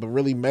language for that, but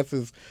really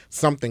messes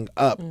something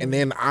up. And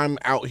then I'm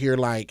out here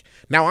like,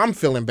 now I'm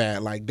feeling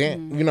bad. Like,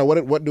 damn, you know,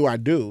 what do I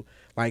do?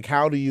 Like,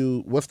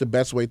 what's the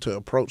best way to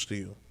approach to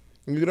you?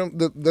 You know,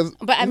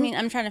 but I mean,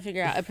 I'm trying to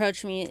figure out,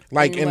 approach me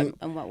like in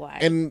what way?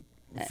 And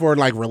for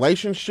like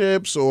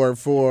relationships or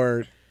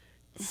for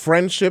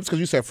friendships, because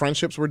you said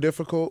friendships were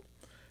difficult.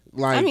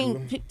 Like, I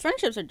mean,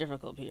 friendships are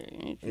difficult,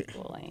 period.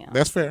 People, you know.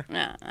 That's fair.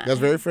 That's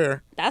very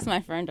fair. That's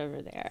my friend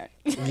over there.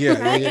 Yeah.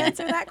 Can I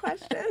answer that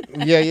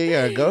question?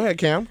 Yeah. Go ahead,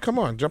 Cam. Come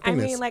on, jump in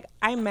this. I mean, like,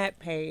 I met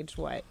Paige,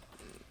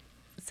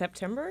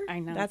 September? I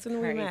know. That's when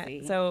we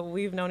met. So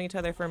we've known each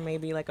other for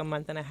maybe like a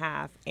month and a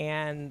half,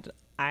 and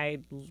I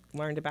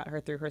learned about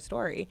her through her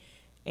story.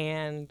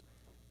 And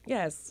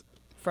yes,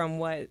 from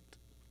what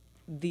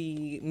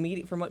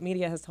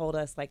media has told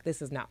us, like, this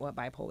is not what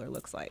bipolar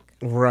looks like.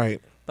 Right.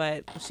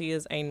 But she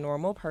is a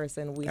normal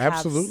person. We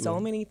Absolutely. have so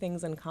many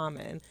things in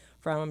common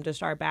from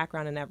just our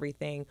background and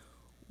everything.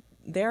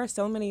 There are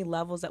so many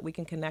levels that we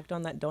can connect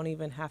on that we don't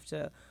even have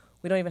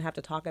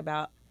to talk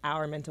about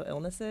our mental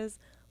illnesses.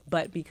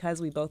 But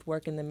because we both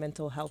work in the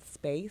mental health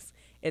space,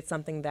 it's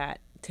something that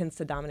tends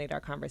to dominate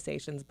our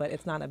conversations, but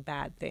it's not a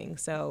bad thing.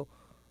 So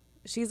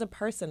she's a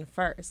person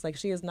first. Like,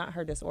 she is not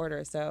her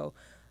disorder. So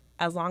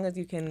as long as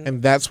you can...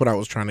 And that's what I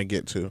was trying to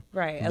get to.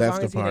 Right. As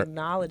long as you can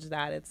acknowledge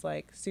that, it's,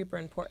 like, super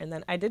important. And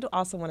then I did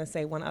also want to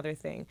say one other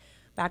thing.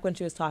 Back when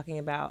she was talking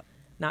about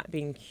not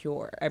being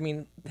cured, I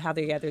mean, how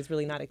there's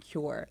really not a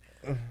cure.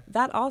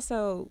 That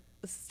also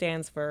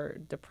stands for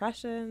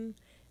depression,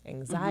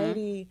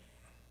 anxiety.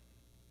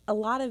 A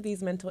lot of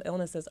these mental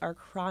illnesses are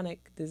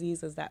chronic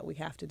diseases that we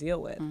have to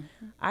deal with.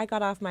 I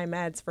got off my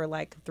meds for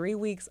like 3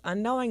 weeks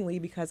unknowingly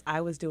because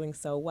I was doing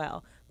so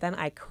well. Then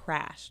I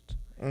crashed.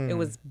 It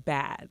was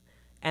bad.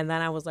 And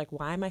then I was like,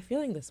 why am I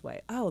feeling this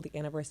way? Oh, the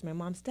anniversary of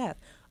my mom's death.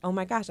 Oh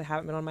my gosh, I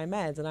haven't been on my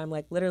meds. And I'm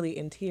like literally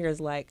in tears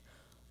like,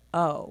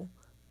 oh.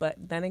 But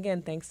then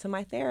again, thanks to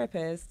my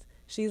therapist,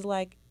 she's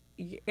like,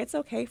 it's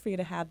okay for you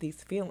to have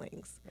these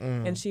feelings.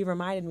 And she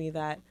reminded me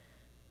that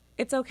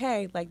it's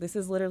okay. Like, this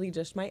is literally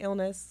just my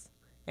illness,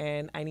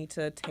 and I need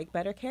to take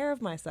better care of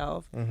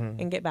myself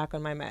and get back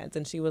on my meds.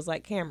 And she was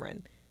like,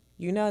 Cameron,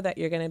 you know that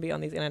you're going to be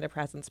on these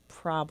antidepressants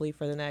probably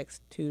for the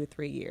next 2 to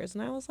 3 years.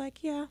 And I was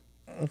like, yeah.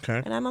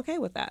 Okay. And I'm okay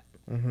with that.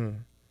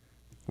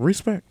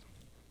 Respect.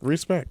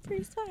 And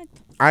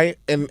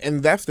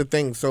that's the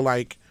thing. So,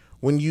 like,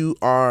 when you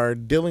are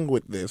dealing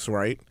with this,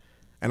 right?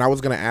 And I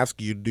was going to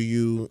ask you, do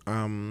you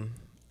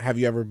have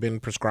you ever been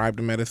prescribed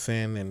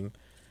medicine, and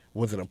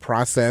was it a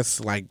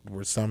process? Like,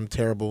 were some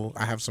terrible?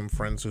 I have some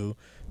friends who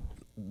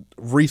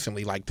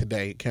recently, like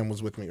today, Kim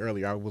was with me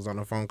earlier. I was on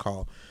a phone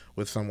call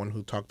with someone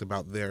who talked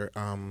about their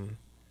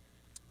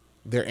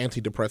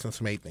antidepressants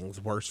made things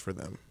worse for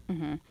them.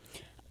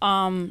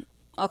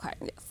 Okay.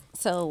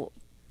 So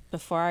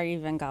before I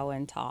even go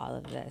into all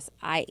of this,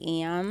 I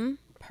am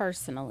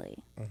personally,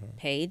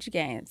 Paige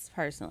Gaines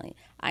personally,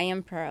 I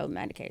am pro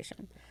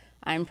medication.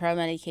 I'm pro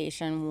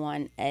medication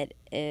when it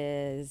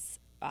is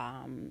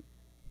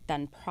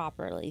done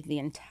properly, the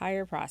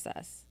entire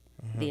process.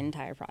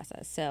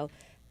 So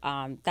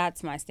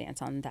that's my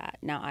stance on that.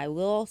 Now, I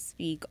will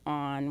speak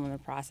on when the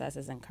process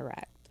is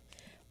incorrect.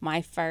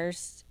 My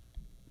first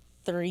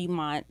 3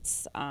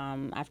 months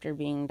after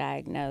being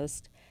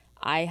diagnosed,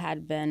 I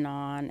had been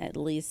on at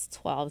least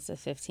 12 to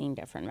 15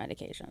 different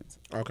medications.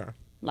 Okay.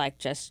 Like,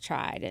 just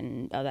tried,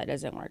 and, oh, that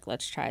doesn't work.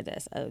 Let's try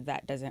this. Oh,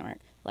 that doesn't work.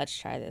 Let's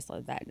try this.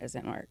 Oh, that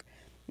doesn't work.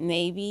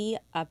 Maybe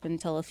up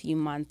until a few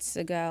months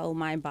ago,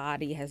 my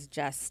body has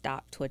just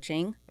stopped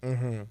twitching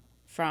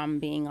from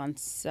being on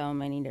so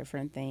many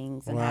different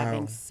things and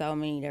having so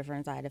many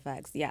different side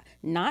effects. Yeah,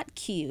 not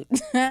cute.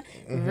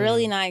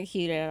 Really not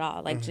cute at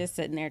all. Like, just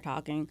sitting there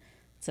talking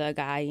to a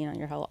guy, you know,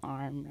 your whole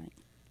arm. Like,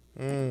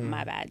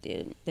 my bad,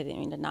 dude. Didn't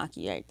mean to knock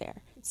you right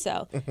there.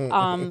 So,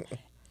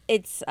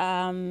 it's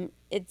an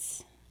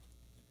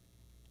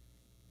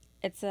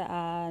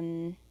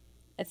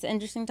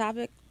interesting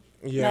topic.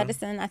 Yeah.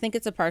 Medicine. I think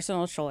it's a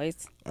personal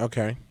choice.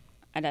 Okay.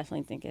 I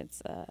definitely think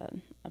it's a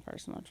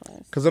personal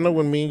choice. Because I know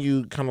when me and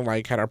you kind of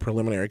like had our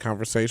preliminary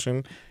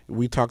conversation,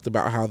 we talked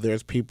about how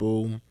there's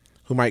people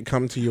who might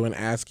come to you and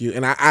ask you,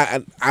 and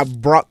I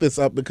brought this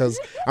up because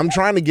I'm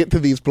trying to get to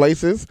these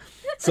places.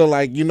 So,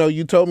 like, you know,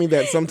 you told me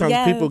that sometimes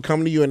people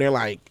come to you and they're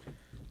like,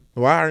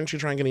 why aren't you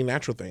trying any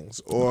natural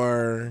things?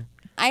 Or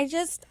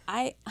this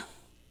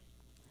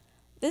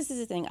is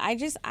the thing.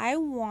 I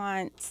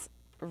want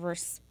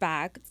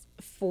respect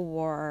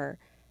for,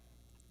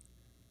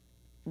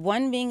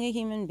 one, being a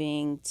human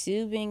being,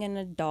 2, being an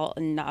adult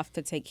enough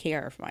to take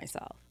care of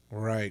myself.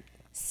 Right.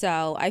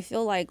 So I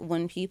feel like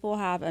when people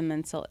have a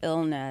mental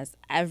illness,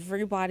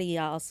 everybody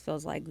else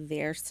feels like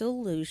their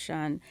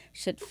solution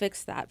should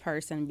fix that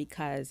person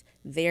because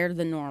they're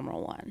the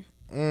normal one.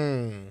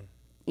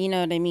 You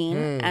know what I mean?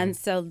 And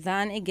so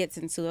then it gets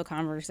into a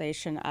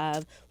conversation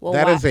of, well,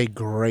 That why? is a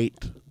great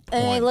point.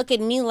 And they look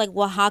at me like,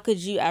 well, how could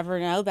you ever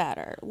know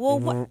better? Well,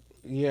 what?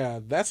 Yeah,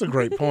 that's a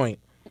great point.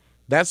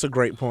 That's a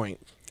great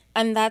point.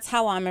 And that's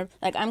how I'm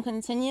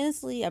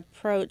continuously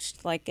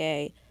approached like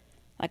that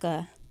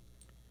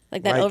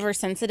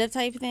oversensitive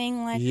type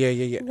thing. Like,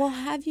 Yeah. well,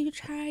 have you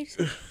tried?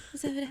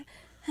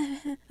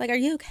 Like, are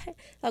you okay?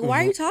 Like,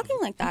 why are you talking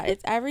like that?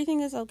 It's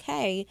everything is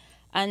okay.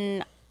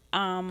 And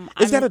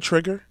Is that a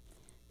trigger?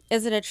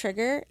 is it a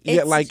trigger?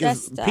 Yeah, It's like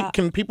just,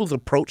 can people's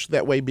approach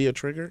that way be a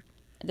trigger?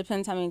 it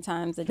depends how many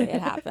times a day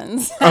it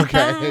happens.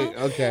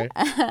 Okay.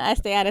 I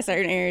stay out of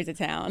certain areas of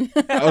town.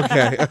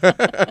 Okay.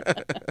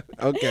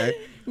 Okay.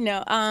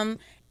 No,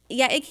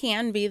 yeah, it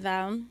can be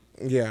though.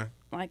 Yeah.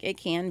 Like, it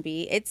can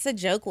be. It's a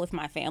joke with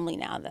my family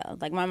now, though.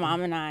 Like, my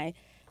mom and I,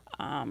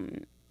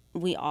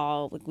 we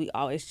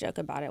always joke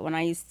about it. When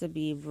I used to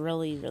be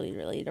really, really,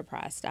 really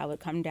depressed, I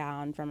would come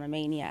down from a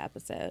mania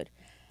episode.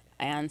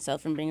 And so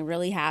from being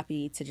really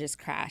happy to just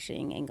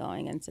crashing and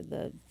going into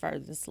the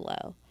furthest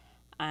low.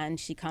 And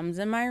she comes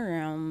in my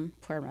room,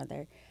 poor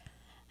mother.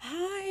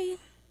 Hi.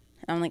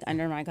 I'm like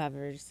under my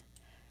covers.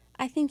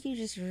 I think you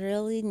just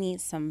really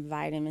need some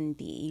vitamin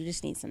D. You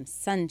just need some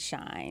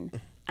sunshine.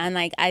 And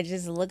like, I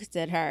just looked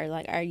at her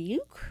like, are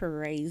you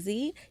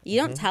crazy? You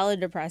don't tell a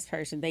depressed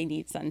person they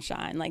need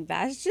sunshine. Like,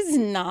 that's just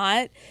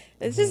not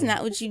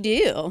what you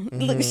do.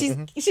 Look,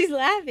 she's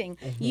laughing.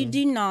 You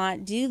do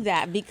not do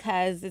that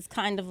because it's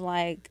kind of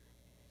like,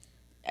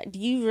 do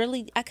you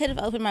really? I could have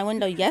opened my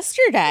window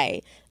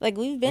yesterday. Like,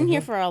 we've been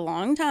here for a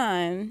long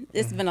time.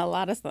 It's been a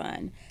lot of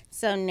fun.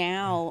 So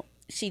now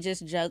she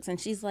just jokes and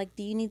she's like,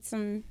 do you need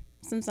some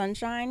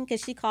sunshine?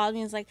 Because she called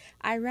me and was like,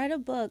 I read a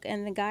book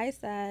and the guy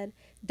said,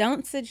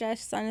 don't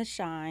suggest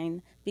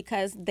sunshine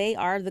because they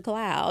are the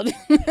cloud.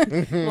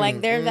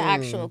 Like, they're the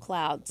actual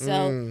cloud.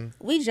 So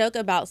we joke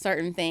about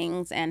certain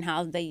things and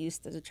how they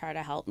used to try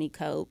to help me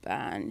cope.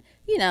 And,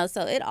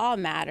 so it all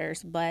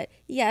matters. But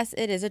yes,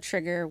 it is a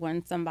trigger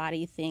when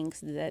somebody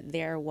thinks that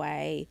their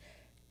way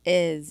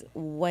is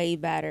way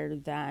better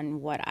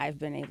than what I've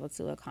been able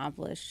to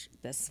accomplish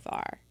this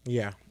far.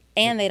 Yeah.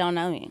 And they don't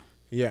know me.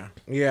 Yeah.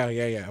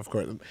 Of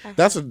course,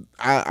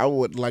 I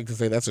would like to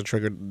say that's a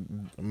trigger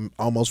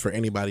almost for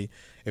anybody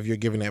if you're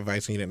giving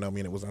advice and you didn't know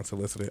me and it was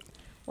unsolicited.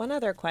 One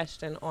other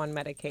question on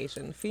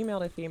medication, female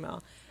to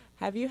female.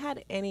 Have you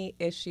had any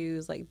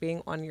issues like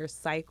being on your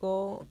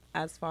cycle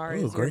as far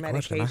as your Great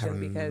question. medication? I have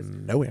Because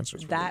no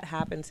answers for that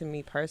happened to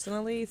me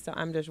personally. So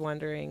I'm just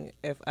wondering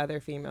if other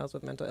females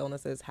with mental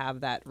illnesses have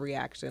that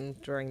reaction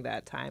during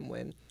that time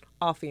when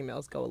all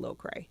females go a little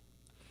cray.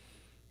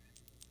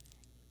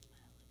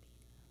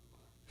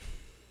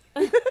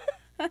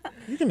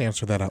 You can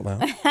answer that out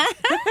loud.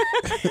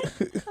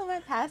 Oh, my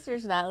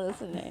pastor's not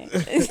listening.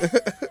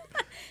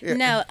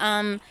 No,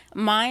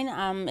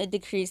 mine, it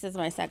decreases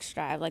my sex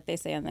drive, like they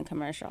say in the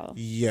commercial.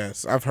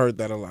 Yes, I've heard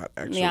that a lot,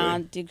 actually. Yeah,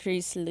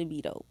 decrease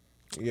libido.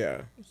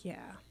 Yeah. Yeah.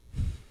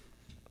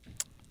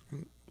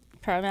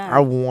 I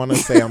want to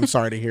say I'm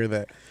sorry to hear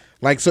that.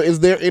 Like, so is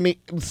there any,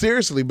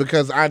 seriously,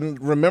 because I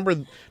remember,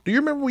 do you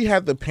remember we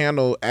had the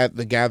panel at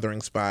the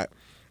Gathering Spot?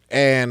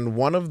 And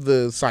one of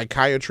the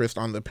psychiatrists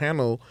on the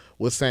panel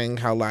was saying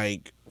how,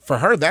 like, for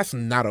her, that's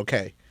not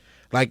okay.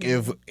 Like,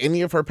 if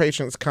any of her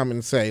patients come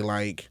and say,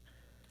 like,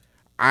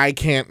 I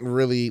can't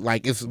really,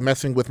 like, it's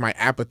messing with my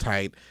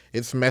appetite,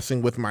 it's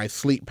messing with my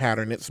sleep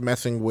pattern, it's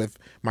messing with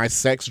my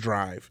sex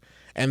drive.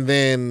 And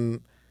then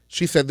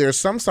she said there's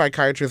some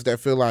psychiatrists that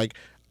feel like,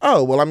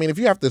 oh, well, I mean, if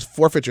you have to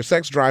forfeit your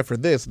sex drive for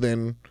this,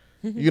 then,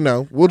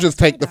 we'll just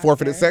take the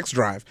forfeited sex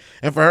drive.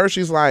 And for her,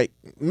 she's like,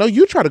 no,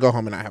 you try to go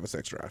home and not have a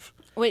sex drive.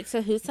 Wait,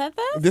 so who said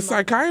that? The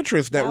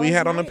psychiatrist that we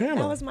had on the panel.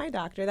 That was my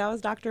doctor. That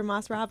was Dr.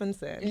 Moss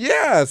Robinson.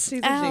 Yes. She's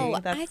a G. I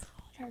That's, called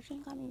her. She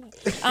didn't call me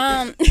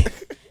back.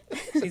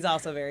 she's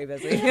also very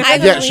busy.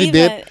 Yeah, she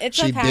did. It. It's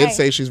she okay. did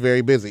say she's very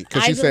busy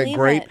because she said believe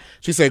great. it.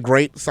 She said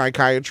great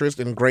psychiatrist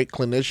and great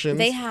clinicians.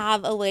 They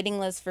have a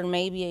waiting list for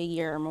maybe a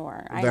year or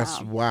more.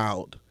 That's know.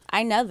 wild.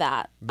 I know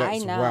that.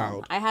 That's I know.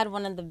 wild. I had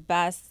one of the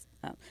best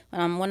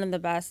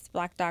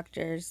black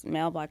doctors,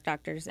 male black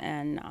doctors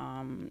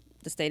in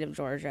the state of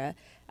Georgia,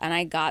 and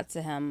I got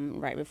to him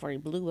right before he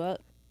blew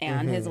up,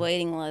 and his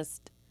waiting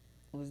list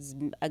was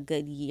a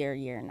good year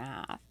and a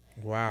half.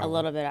 Wow. A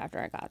little bit after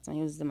I got to him.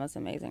 He was the most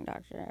amazing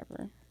doctor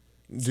ever.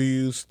 Do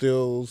you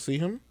still see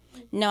him?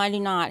 No, I do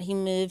not. He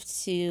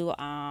moved to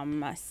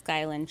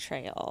Skyland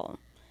Trail.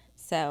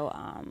 So,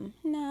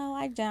 no,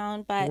 I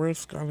don't. But Where's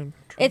Skyland?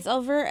 it's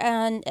over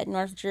at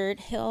North Druid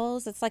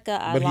Hills. It's like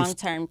a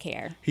long-term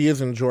care. He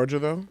is in Georgia,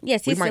 though?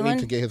 Yes, we he's might still need in-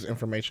 to get his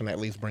information, at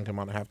least bring him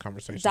on and have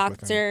conversations with him.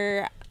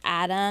 Dr.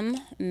 Adam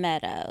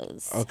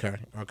Meadows. Okay.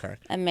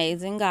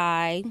 Amazing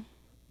guy.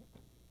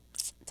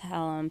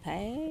 Tell him,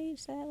 Paige,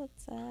 say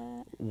what's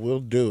up. Will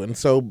do. And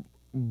so,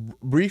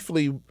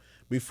 briefly,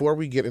 before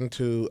we get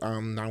into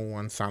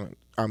 911 silent,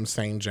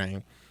 Sane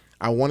Jane,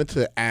 I wanted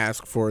to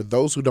ask, for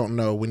those who don't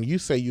know, when you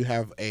say you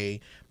have a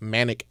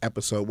manic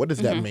episode, what does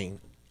that mean?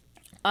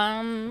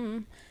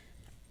 Let's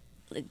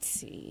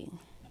see.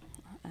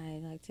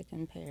 I like to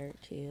compare it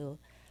to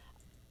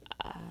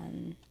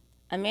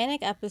a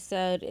manic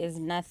episode is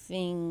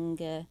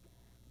nothing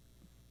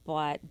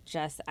but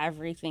just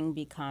everything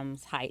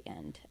becomes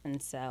heightened.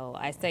 And so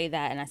I say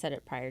that, and I said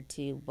it prior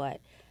to, but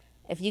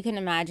if you can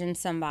imagine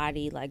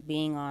somebody like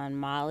being on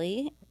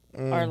Molly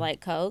or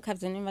like Coke,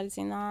 has anybody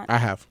seen that? I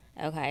have.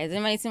 Okay. Has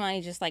anybody seen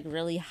somebody just like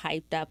really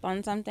hyped up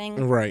on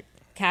something? Right.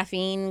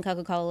 Caffeine,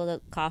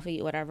 Coca-Cola,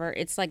 coffee, whatever.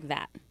 It's like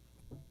that.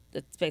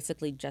 It's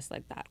basically just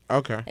like that.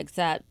 Okay.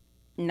 Except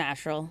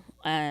natural,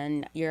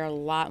 and you're a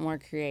lot more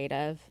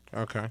creative.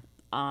 Okay.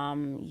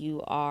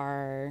 You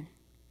are,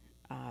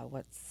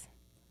 what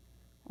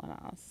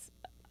else?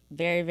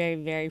 Very, very,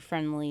 very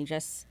friendly.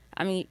 Just,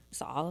 I mean,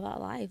 it's all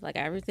about life. Like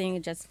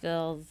everything just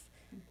feels,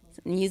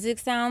 music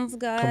sounds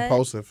good.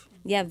 Compulsive.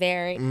 Yeah,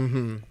 very.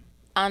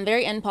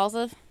 Very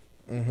impulsive.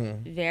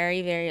 Mm-hmm.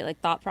 Very, very,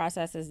 like, thought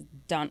processes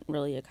don't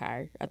really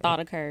occur. A thought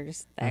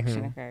occurs, the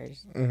action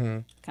occurs.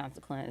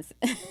 Consequence.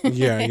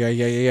 Yeah. I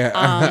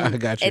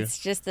got you. It's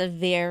just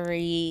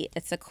it's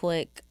a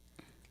quick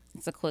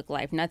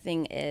life.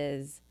 Nothing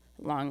is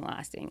long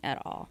lasting at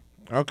all.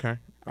 Okay.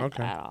 At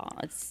all.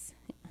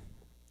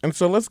 And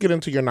so let's get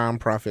into your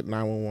nonprofit,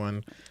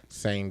 911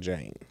 Sane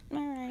Jane. All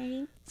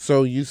right.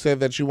 So you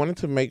said that you wanted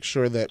to make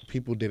sure that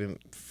people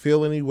didn't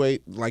feel the way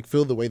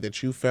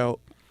that you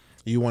felt.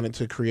 You wanted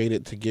to create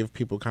it to give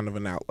people kind of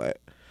an outlet.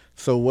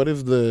 So what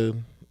is the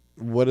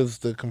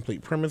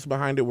complete premise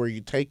behind it? Where are you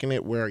taking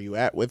it? Where are you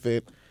at with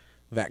it?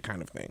 That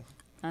kind of thing.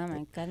 Oh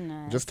my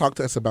goodness. Just talk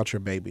to us about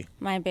your baby.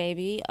 My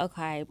baby.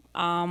 Okay.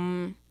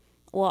 Well,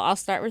 I'll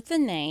start with the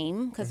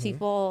name because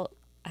people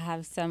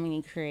have so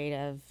many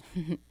creative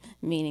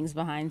meanings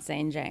behind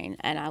Sane Jane,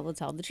 and I will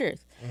tell the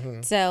truth.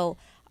 So,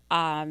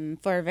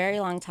 for a very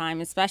long time,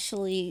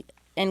 especially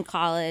in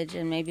college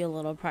and maybe a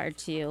little prior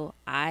to,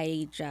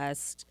 I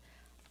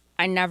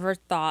never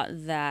thought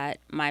that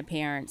my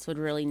parents would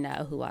really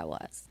know who I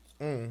was.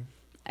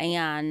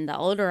 And the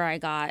older I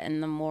got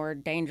and the more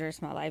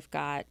dangerous my life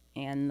got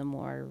and the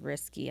more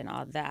risky and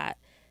all that,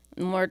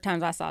 the more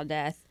times I saw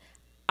death,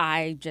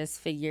 I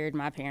just figured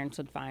my parents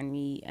would find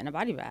me in a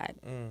body bag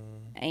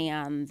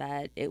and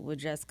that it would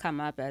just come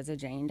up as a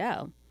Jane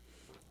Doe.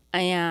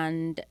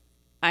 And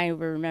I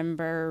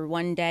remember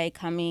one day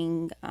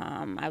coming,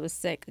 I was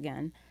sick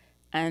again,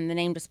 and the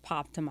name just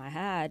popped to my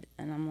head,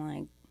 and I'm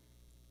like,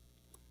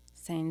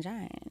 Sane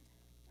Jane.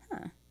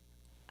 I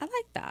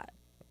like that.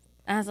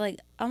 And I was like,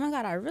 oh my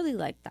God, I really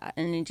like that.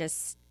 And it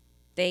just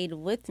stayed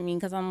with me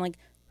because I'm like,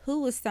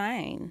 who is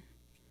sane?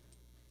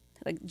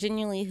 Like,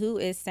 genuinely, who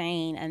is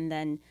sane? And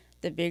then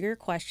the bigger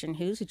question,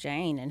 who's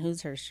Jane and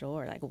who's her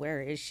story? Like,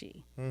 where is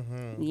she?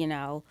 You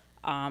know,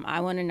 I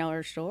want to know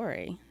her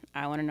story.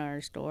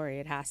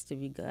 It has to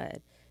be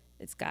good.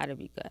 It's got to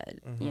be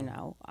good, you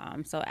know.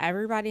 So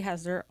everybody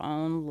has their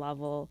own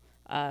level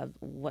of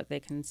what they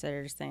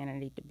consider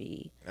sanity to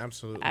be.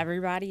 Absolutely.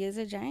 Everybody is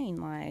a Jane,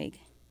 like,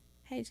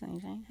 hey,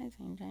 Sane Jane, hey,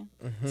 Sane Jane.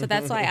 So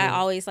that's why I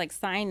always, like,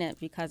 sign it,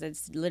 because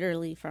it's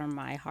literally from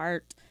my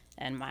heart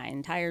and my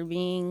entire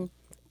being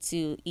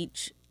to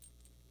each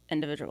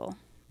individual.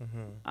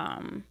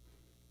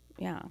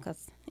 Yeah,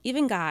 because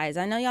even guys,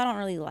 I know y'all don't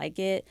really like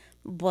it,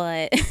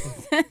 but,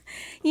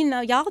 you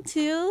know, y'all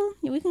too,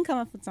 we can come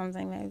up with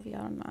something maybe, I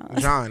don't know.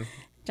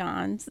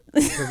 John's.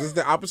 Because it's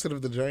the opposite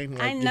of the Jane.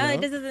 Like, I know,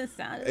 it just doesn't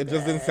sound It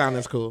just didn't sound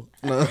as cool.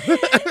 No.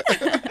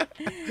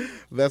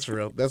 That's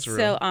real.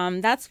 So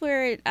that's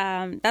where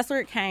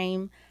it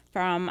came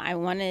from. I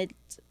wanted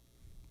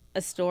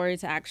a story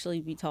to actually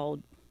be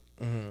told.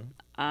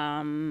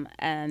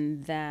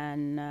 And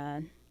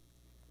then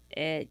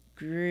it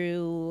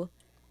grew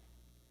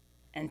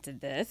into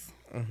this.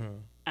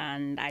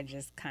 And I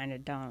just kind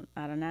of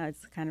I don't know,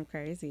 it's kind of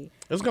crazy.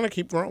 It's going to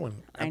keep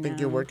growing. I think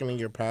know. you're working in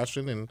your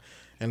passion,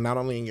 and not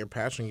only in your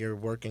passion, you're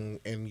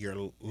working in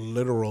your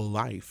literal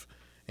life,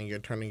 and you're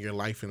turning your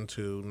life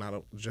into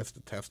not just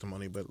a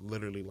testimony, but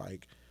literally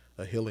like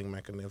a healing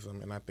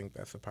mechanism, and I think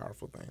that's a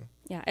powerful thing.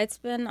 Yeah, it's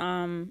been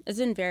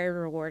very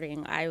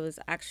rewarding. I was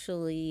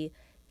actually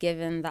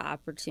given the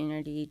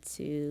opportunity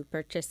to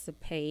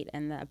participate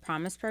in the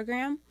Promise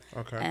program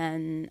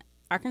in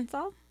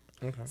Arkansas.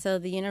 So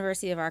the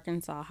University of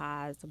Arkansas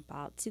has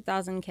about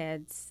 2,000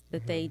 kids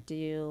that they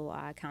do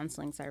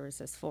counseling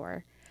services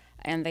for.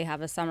 And they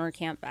have a summer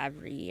camp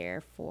every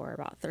year for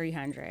about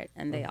 300.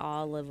 And they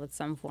all live with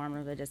some form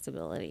of a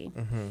disability.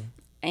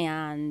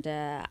 And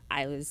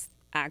I was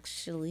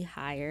actually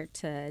hired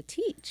to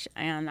teach.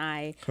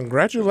 And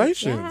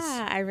Congratulations.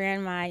 Yeah, I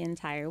ran my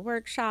entire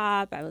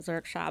workshop. I was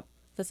workshop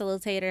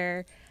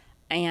facilitator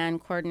and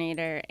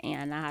coordinator.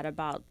 And I had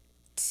about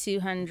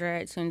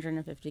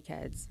 250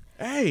 kids.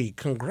 Hey,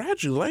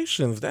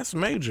 congratulations. That's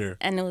major.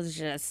 And it was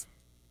just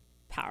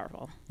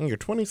powerful. And you're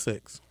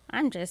 26.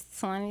 I'm just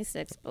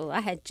 26, but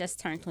I had just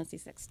turned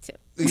 26 too.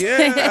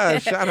 Yeah,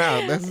 shout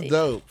out. That's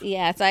dope.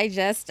 Yeah, so I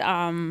just,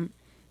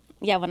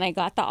 yeah, when I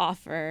got the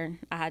offer,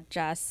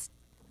 it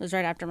was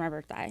right after my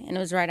birthday, and it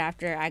was right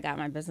after I got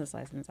my business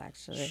license,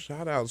 actually.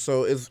 Shout out.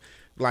 So it's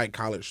like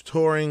college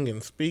touring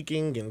and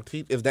speaking and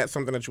is that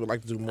something that you would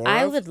like to do more of?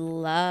 I would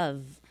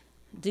love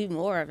do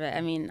more of it.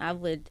 I mean, I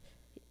would,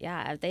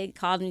 yeah, if they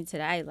called me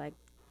today, like,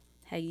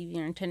 hey, you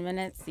here in 10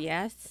 minutes?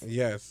 Yes.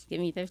 Yes. Give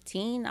me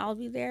 15, I'll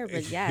be there,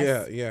 but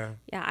yes. Yeah.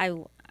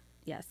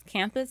 Yes,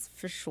 campus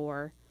for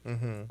sure.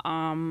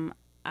 Mm-hmm.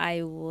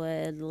 I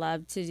would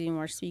love to do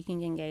more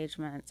speaking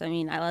engagements. I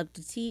mean, I love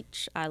to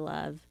teach. I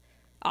love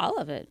all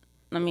of it.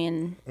 I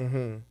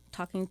mean,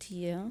 talking to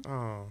you.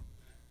 Oh.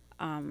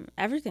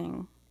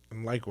 Everything.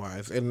 And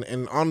likewise.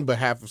 And on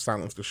behalf of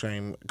Silence the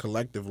Shame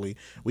collectively,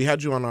 we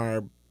had you on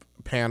our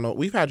panel.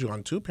 We've had you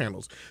on 2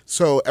 panels.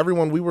 So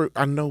everyone,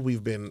 I know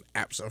we've been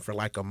absent for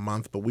like a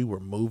month, but we were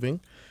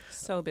moving.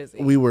 So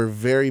busy. We were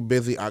very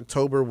busy.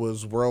 October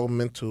was World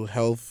Mental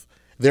Health.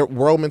 Their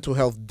World Mental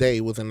Health Day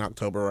was in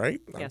October,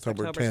 right? Yes,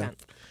 October 10th.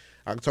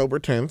 October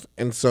 10th.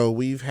 And so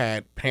we've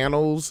had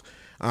panels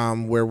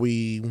where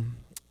we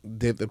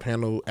did the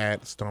panel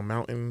at Stone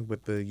Mountain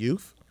with the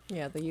youth.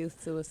 Yeah, the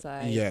youth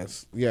suicide.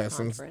 Yes,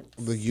 conference.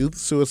 and the youth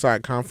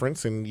suicide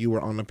conference, and you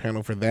were on the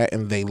panel for that,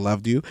 and they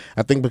loved you.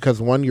 I think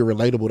because one, you're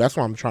relatable. That's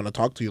why I'm trying to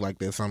talk to you like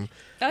this. You know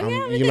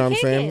what I'm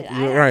saying?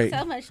 You're right.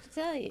 So much to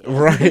tell you.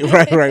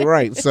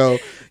 Right. So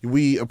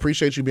we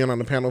appreciate you being on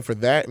the panel for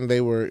that, and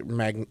they were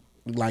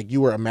you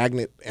were a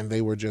magnet, and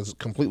they were just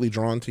completely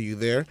drawn to you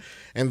there.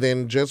 And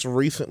then just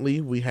recently,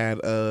 we had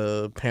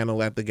a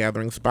panel at the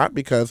Gathering Spot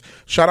because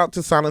shout out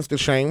to Silence the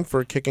Shame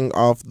for kicking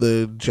off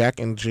the Jack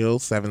and Jill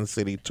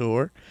 7-City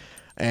tour,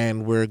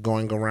 and we're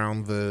going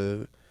around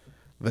the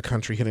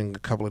country hitting a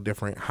couple of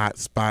different hot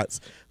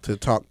spots to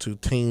talk to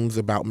teens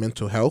about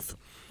mental health.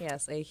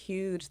 Yes, a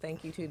huge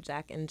thank you to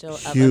Jack and Jill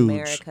of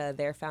America.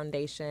 Their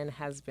foundation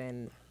has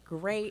been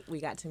great. We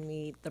got to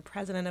meet the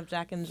president of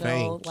Jack and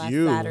Jill last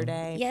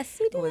Saturday. Yes,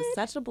 we did. It was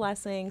such a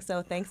blessing.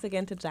 So thanks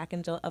again to Jack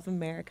and Jill of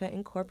America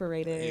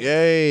Incorporated.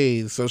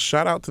 Yay. So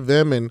shout out to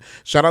them, and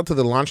shout out to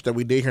the launch that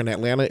we did here in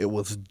Atlanta. It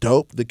was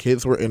dope. The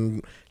kids were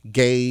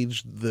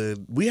engaged.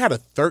 We had a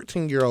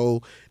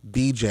 13-year-old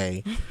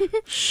DJ.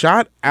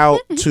 Shout out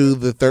to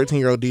the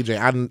 13-year-old DJ.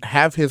 I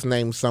have his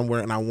name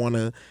somewhere, and I want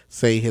to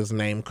say his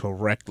name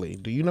correctly.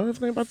 Do you know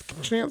his name by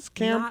chance,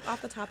 Cam? Not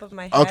off the top of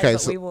my head, okay,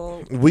 but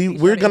so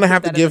we're going to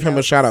have to give him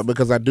a shout out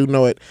because I do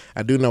know it.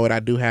 I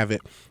do have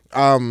it.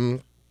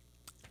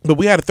 But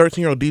we had a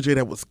 13-year-old DJ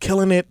that was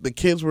killing it. The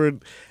kids were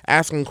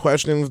asking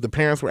questions. The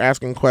parents were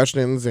asking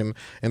questions, and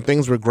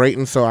things were great.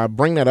 And so I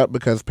bring that up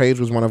because Paige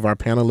was one of our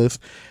panelists.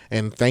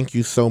 And thank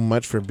you so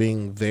much for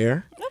being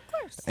there. Of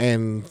course.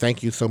 And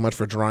thank you so much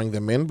for drawing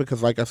them in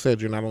because, like I said,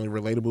 you're not only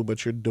relatable,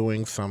 but you're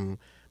doing some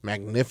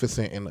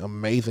magnificent and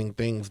amazing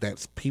things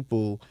that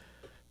people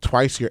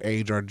twice your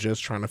age are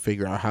just trying to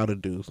figure out how to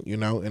do,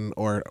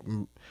 or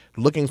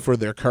looking for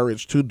their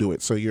courage to do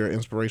it. So you're an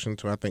inspiration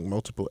to, I think,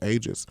 multiple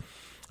ages.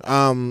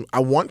 I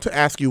want to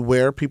ask you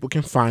where people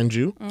can find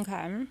you.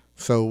 Okay.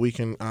 So we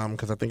can,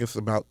 because I think it's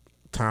about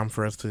time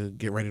for us to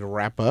get ready to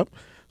wrap up.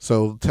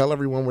 So tell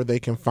everyone where they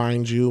can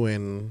find you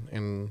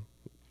and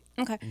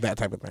okay, that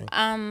type of thing.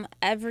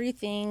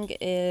 Everything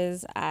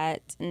is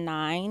at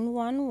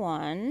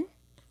 911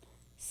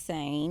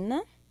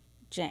 Sane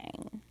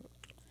Jane.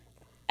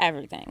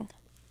 Everything.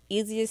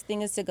 Easiest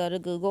thing is to go to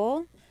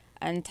Google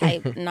and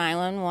type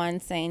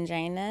 911 Sane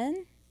Jane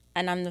in.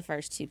 And I'm the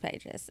first 2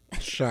 pages.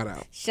 Shout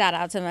out. Shout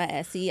out to my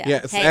SEO.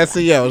 Yes,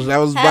 SEO. I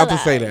was about to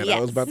say that. Yes. I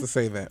was about to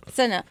say that.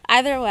 So, no,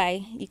 either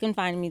way, you can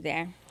find me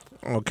there.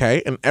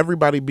 Okay. And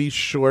everybody be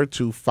sure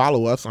to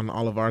follow us on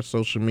all of our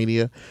social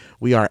media.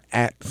 We are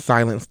at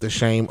Silence the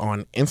Shame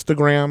on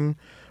Instagram.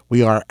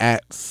 We are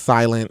at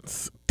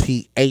Silence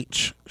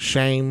TH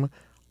Shame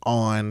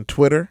on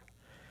Twitter.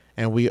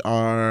 And we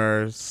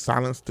are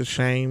Silence the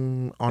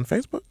Shame on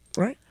Facebook,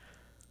 right?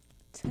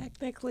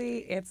 Technically,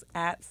 it's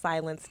at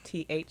Silence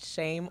TH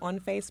Shame on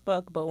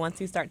Facebook, but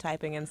once you start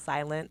typing in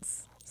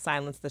Silence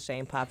the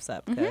Shame pops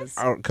up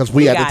because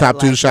we at the top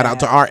 2. Shout out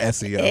to our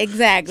SEO.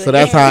 Exactly. So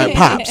that's how it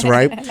pops,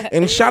 right?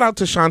 And shout out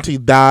to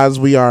Shanti Daz.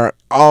 We are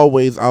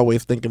always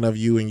thinking of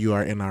you, and you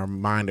are in our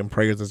mind and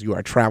prayers as you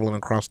are traveling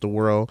across the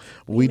world.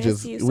 We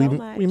miss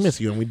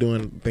you, and we're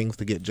doing things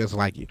to get just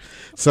like you.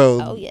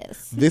 So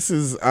yes. This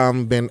has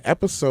been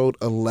episode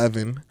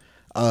 11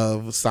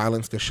 of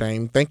Silence the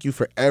Shame. Thank you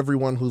for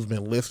everyone who's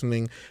been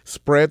listening.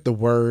 Spread the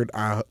word.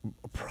 I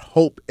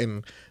hope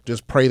and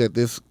just pray that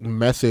this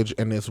message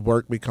and this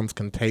work becomes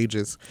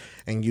contagious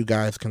and you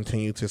guys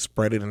continue to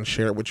spread it and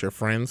share it with your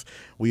friends.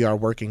 We are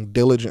working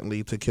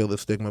diligently to kill the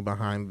stigma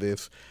behind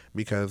this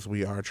because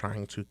we are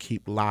trying to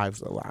keep lives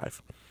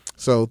alive.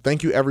 So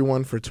thank you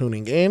everyone for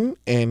tuning in,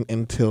 and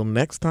until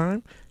next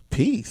time,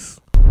 peace.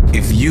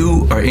 If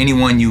you or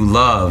anyone you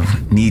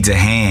love needs a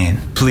hand,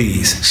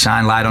 please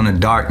shine light on the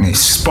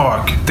darkness.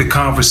 Spark the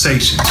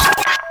conversation.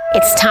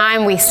 It's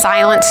time we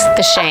silence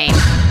the shame.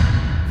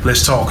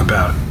 Let's talk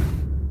about it.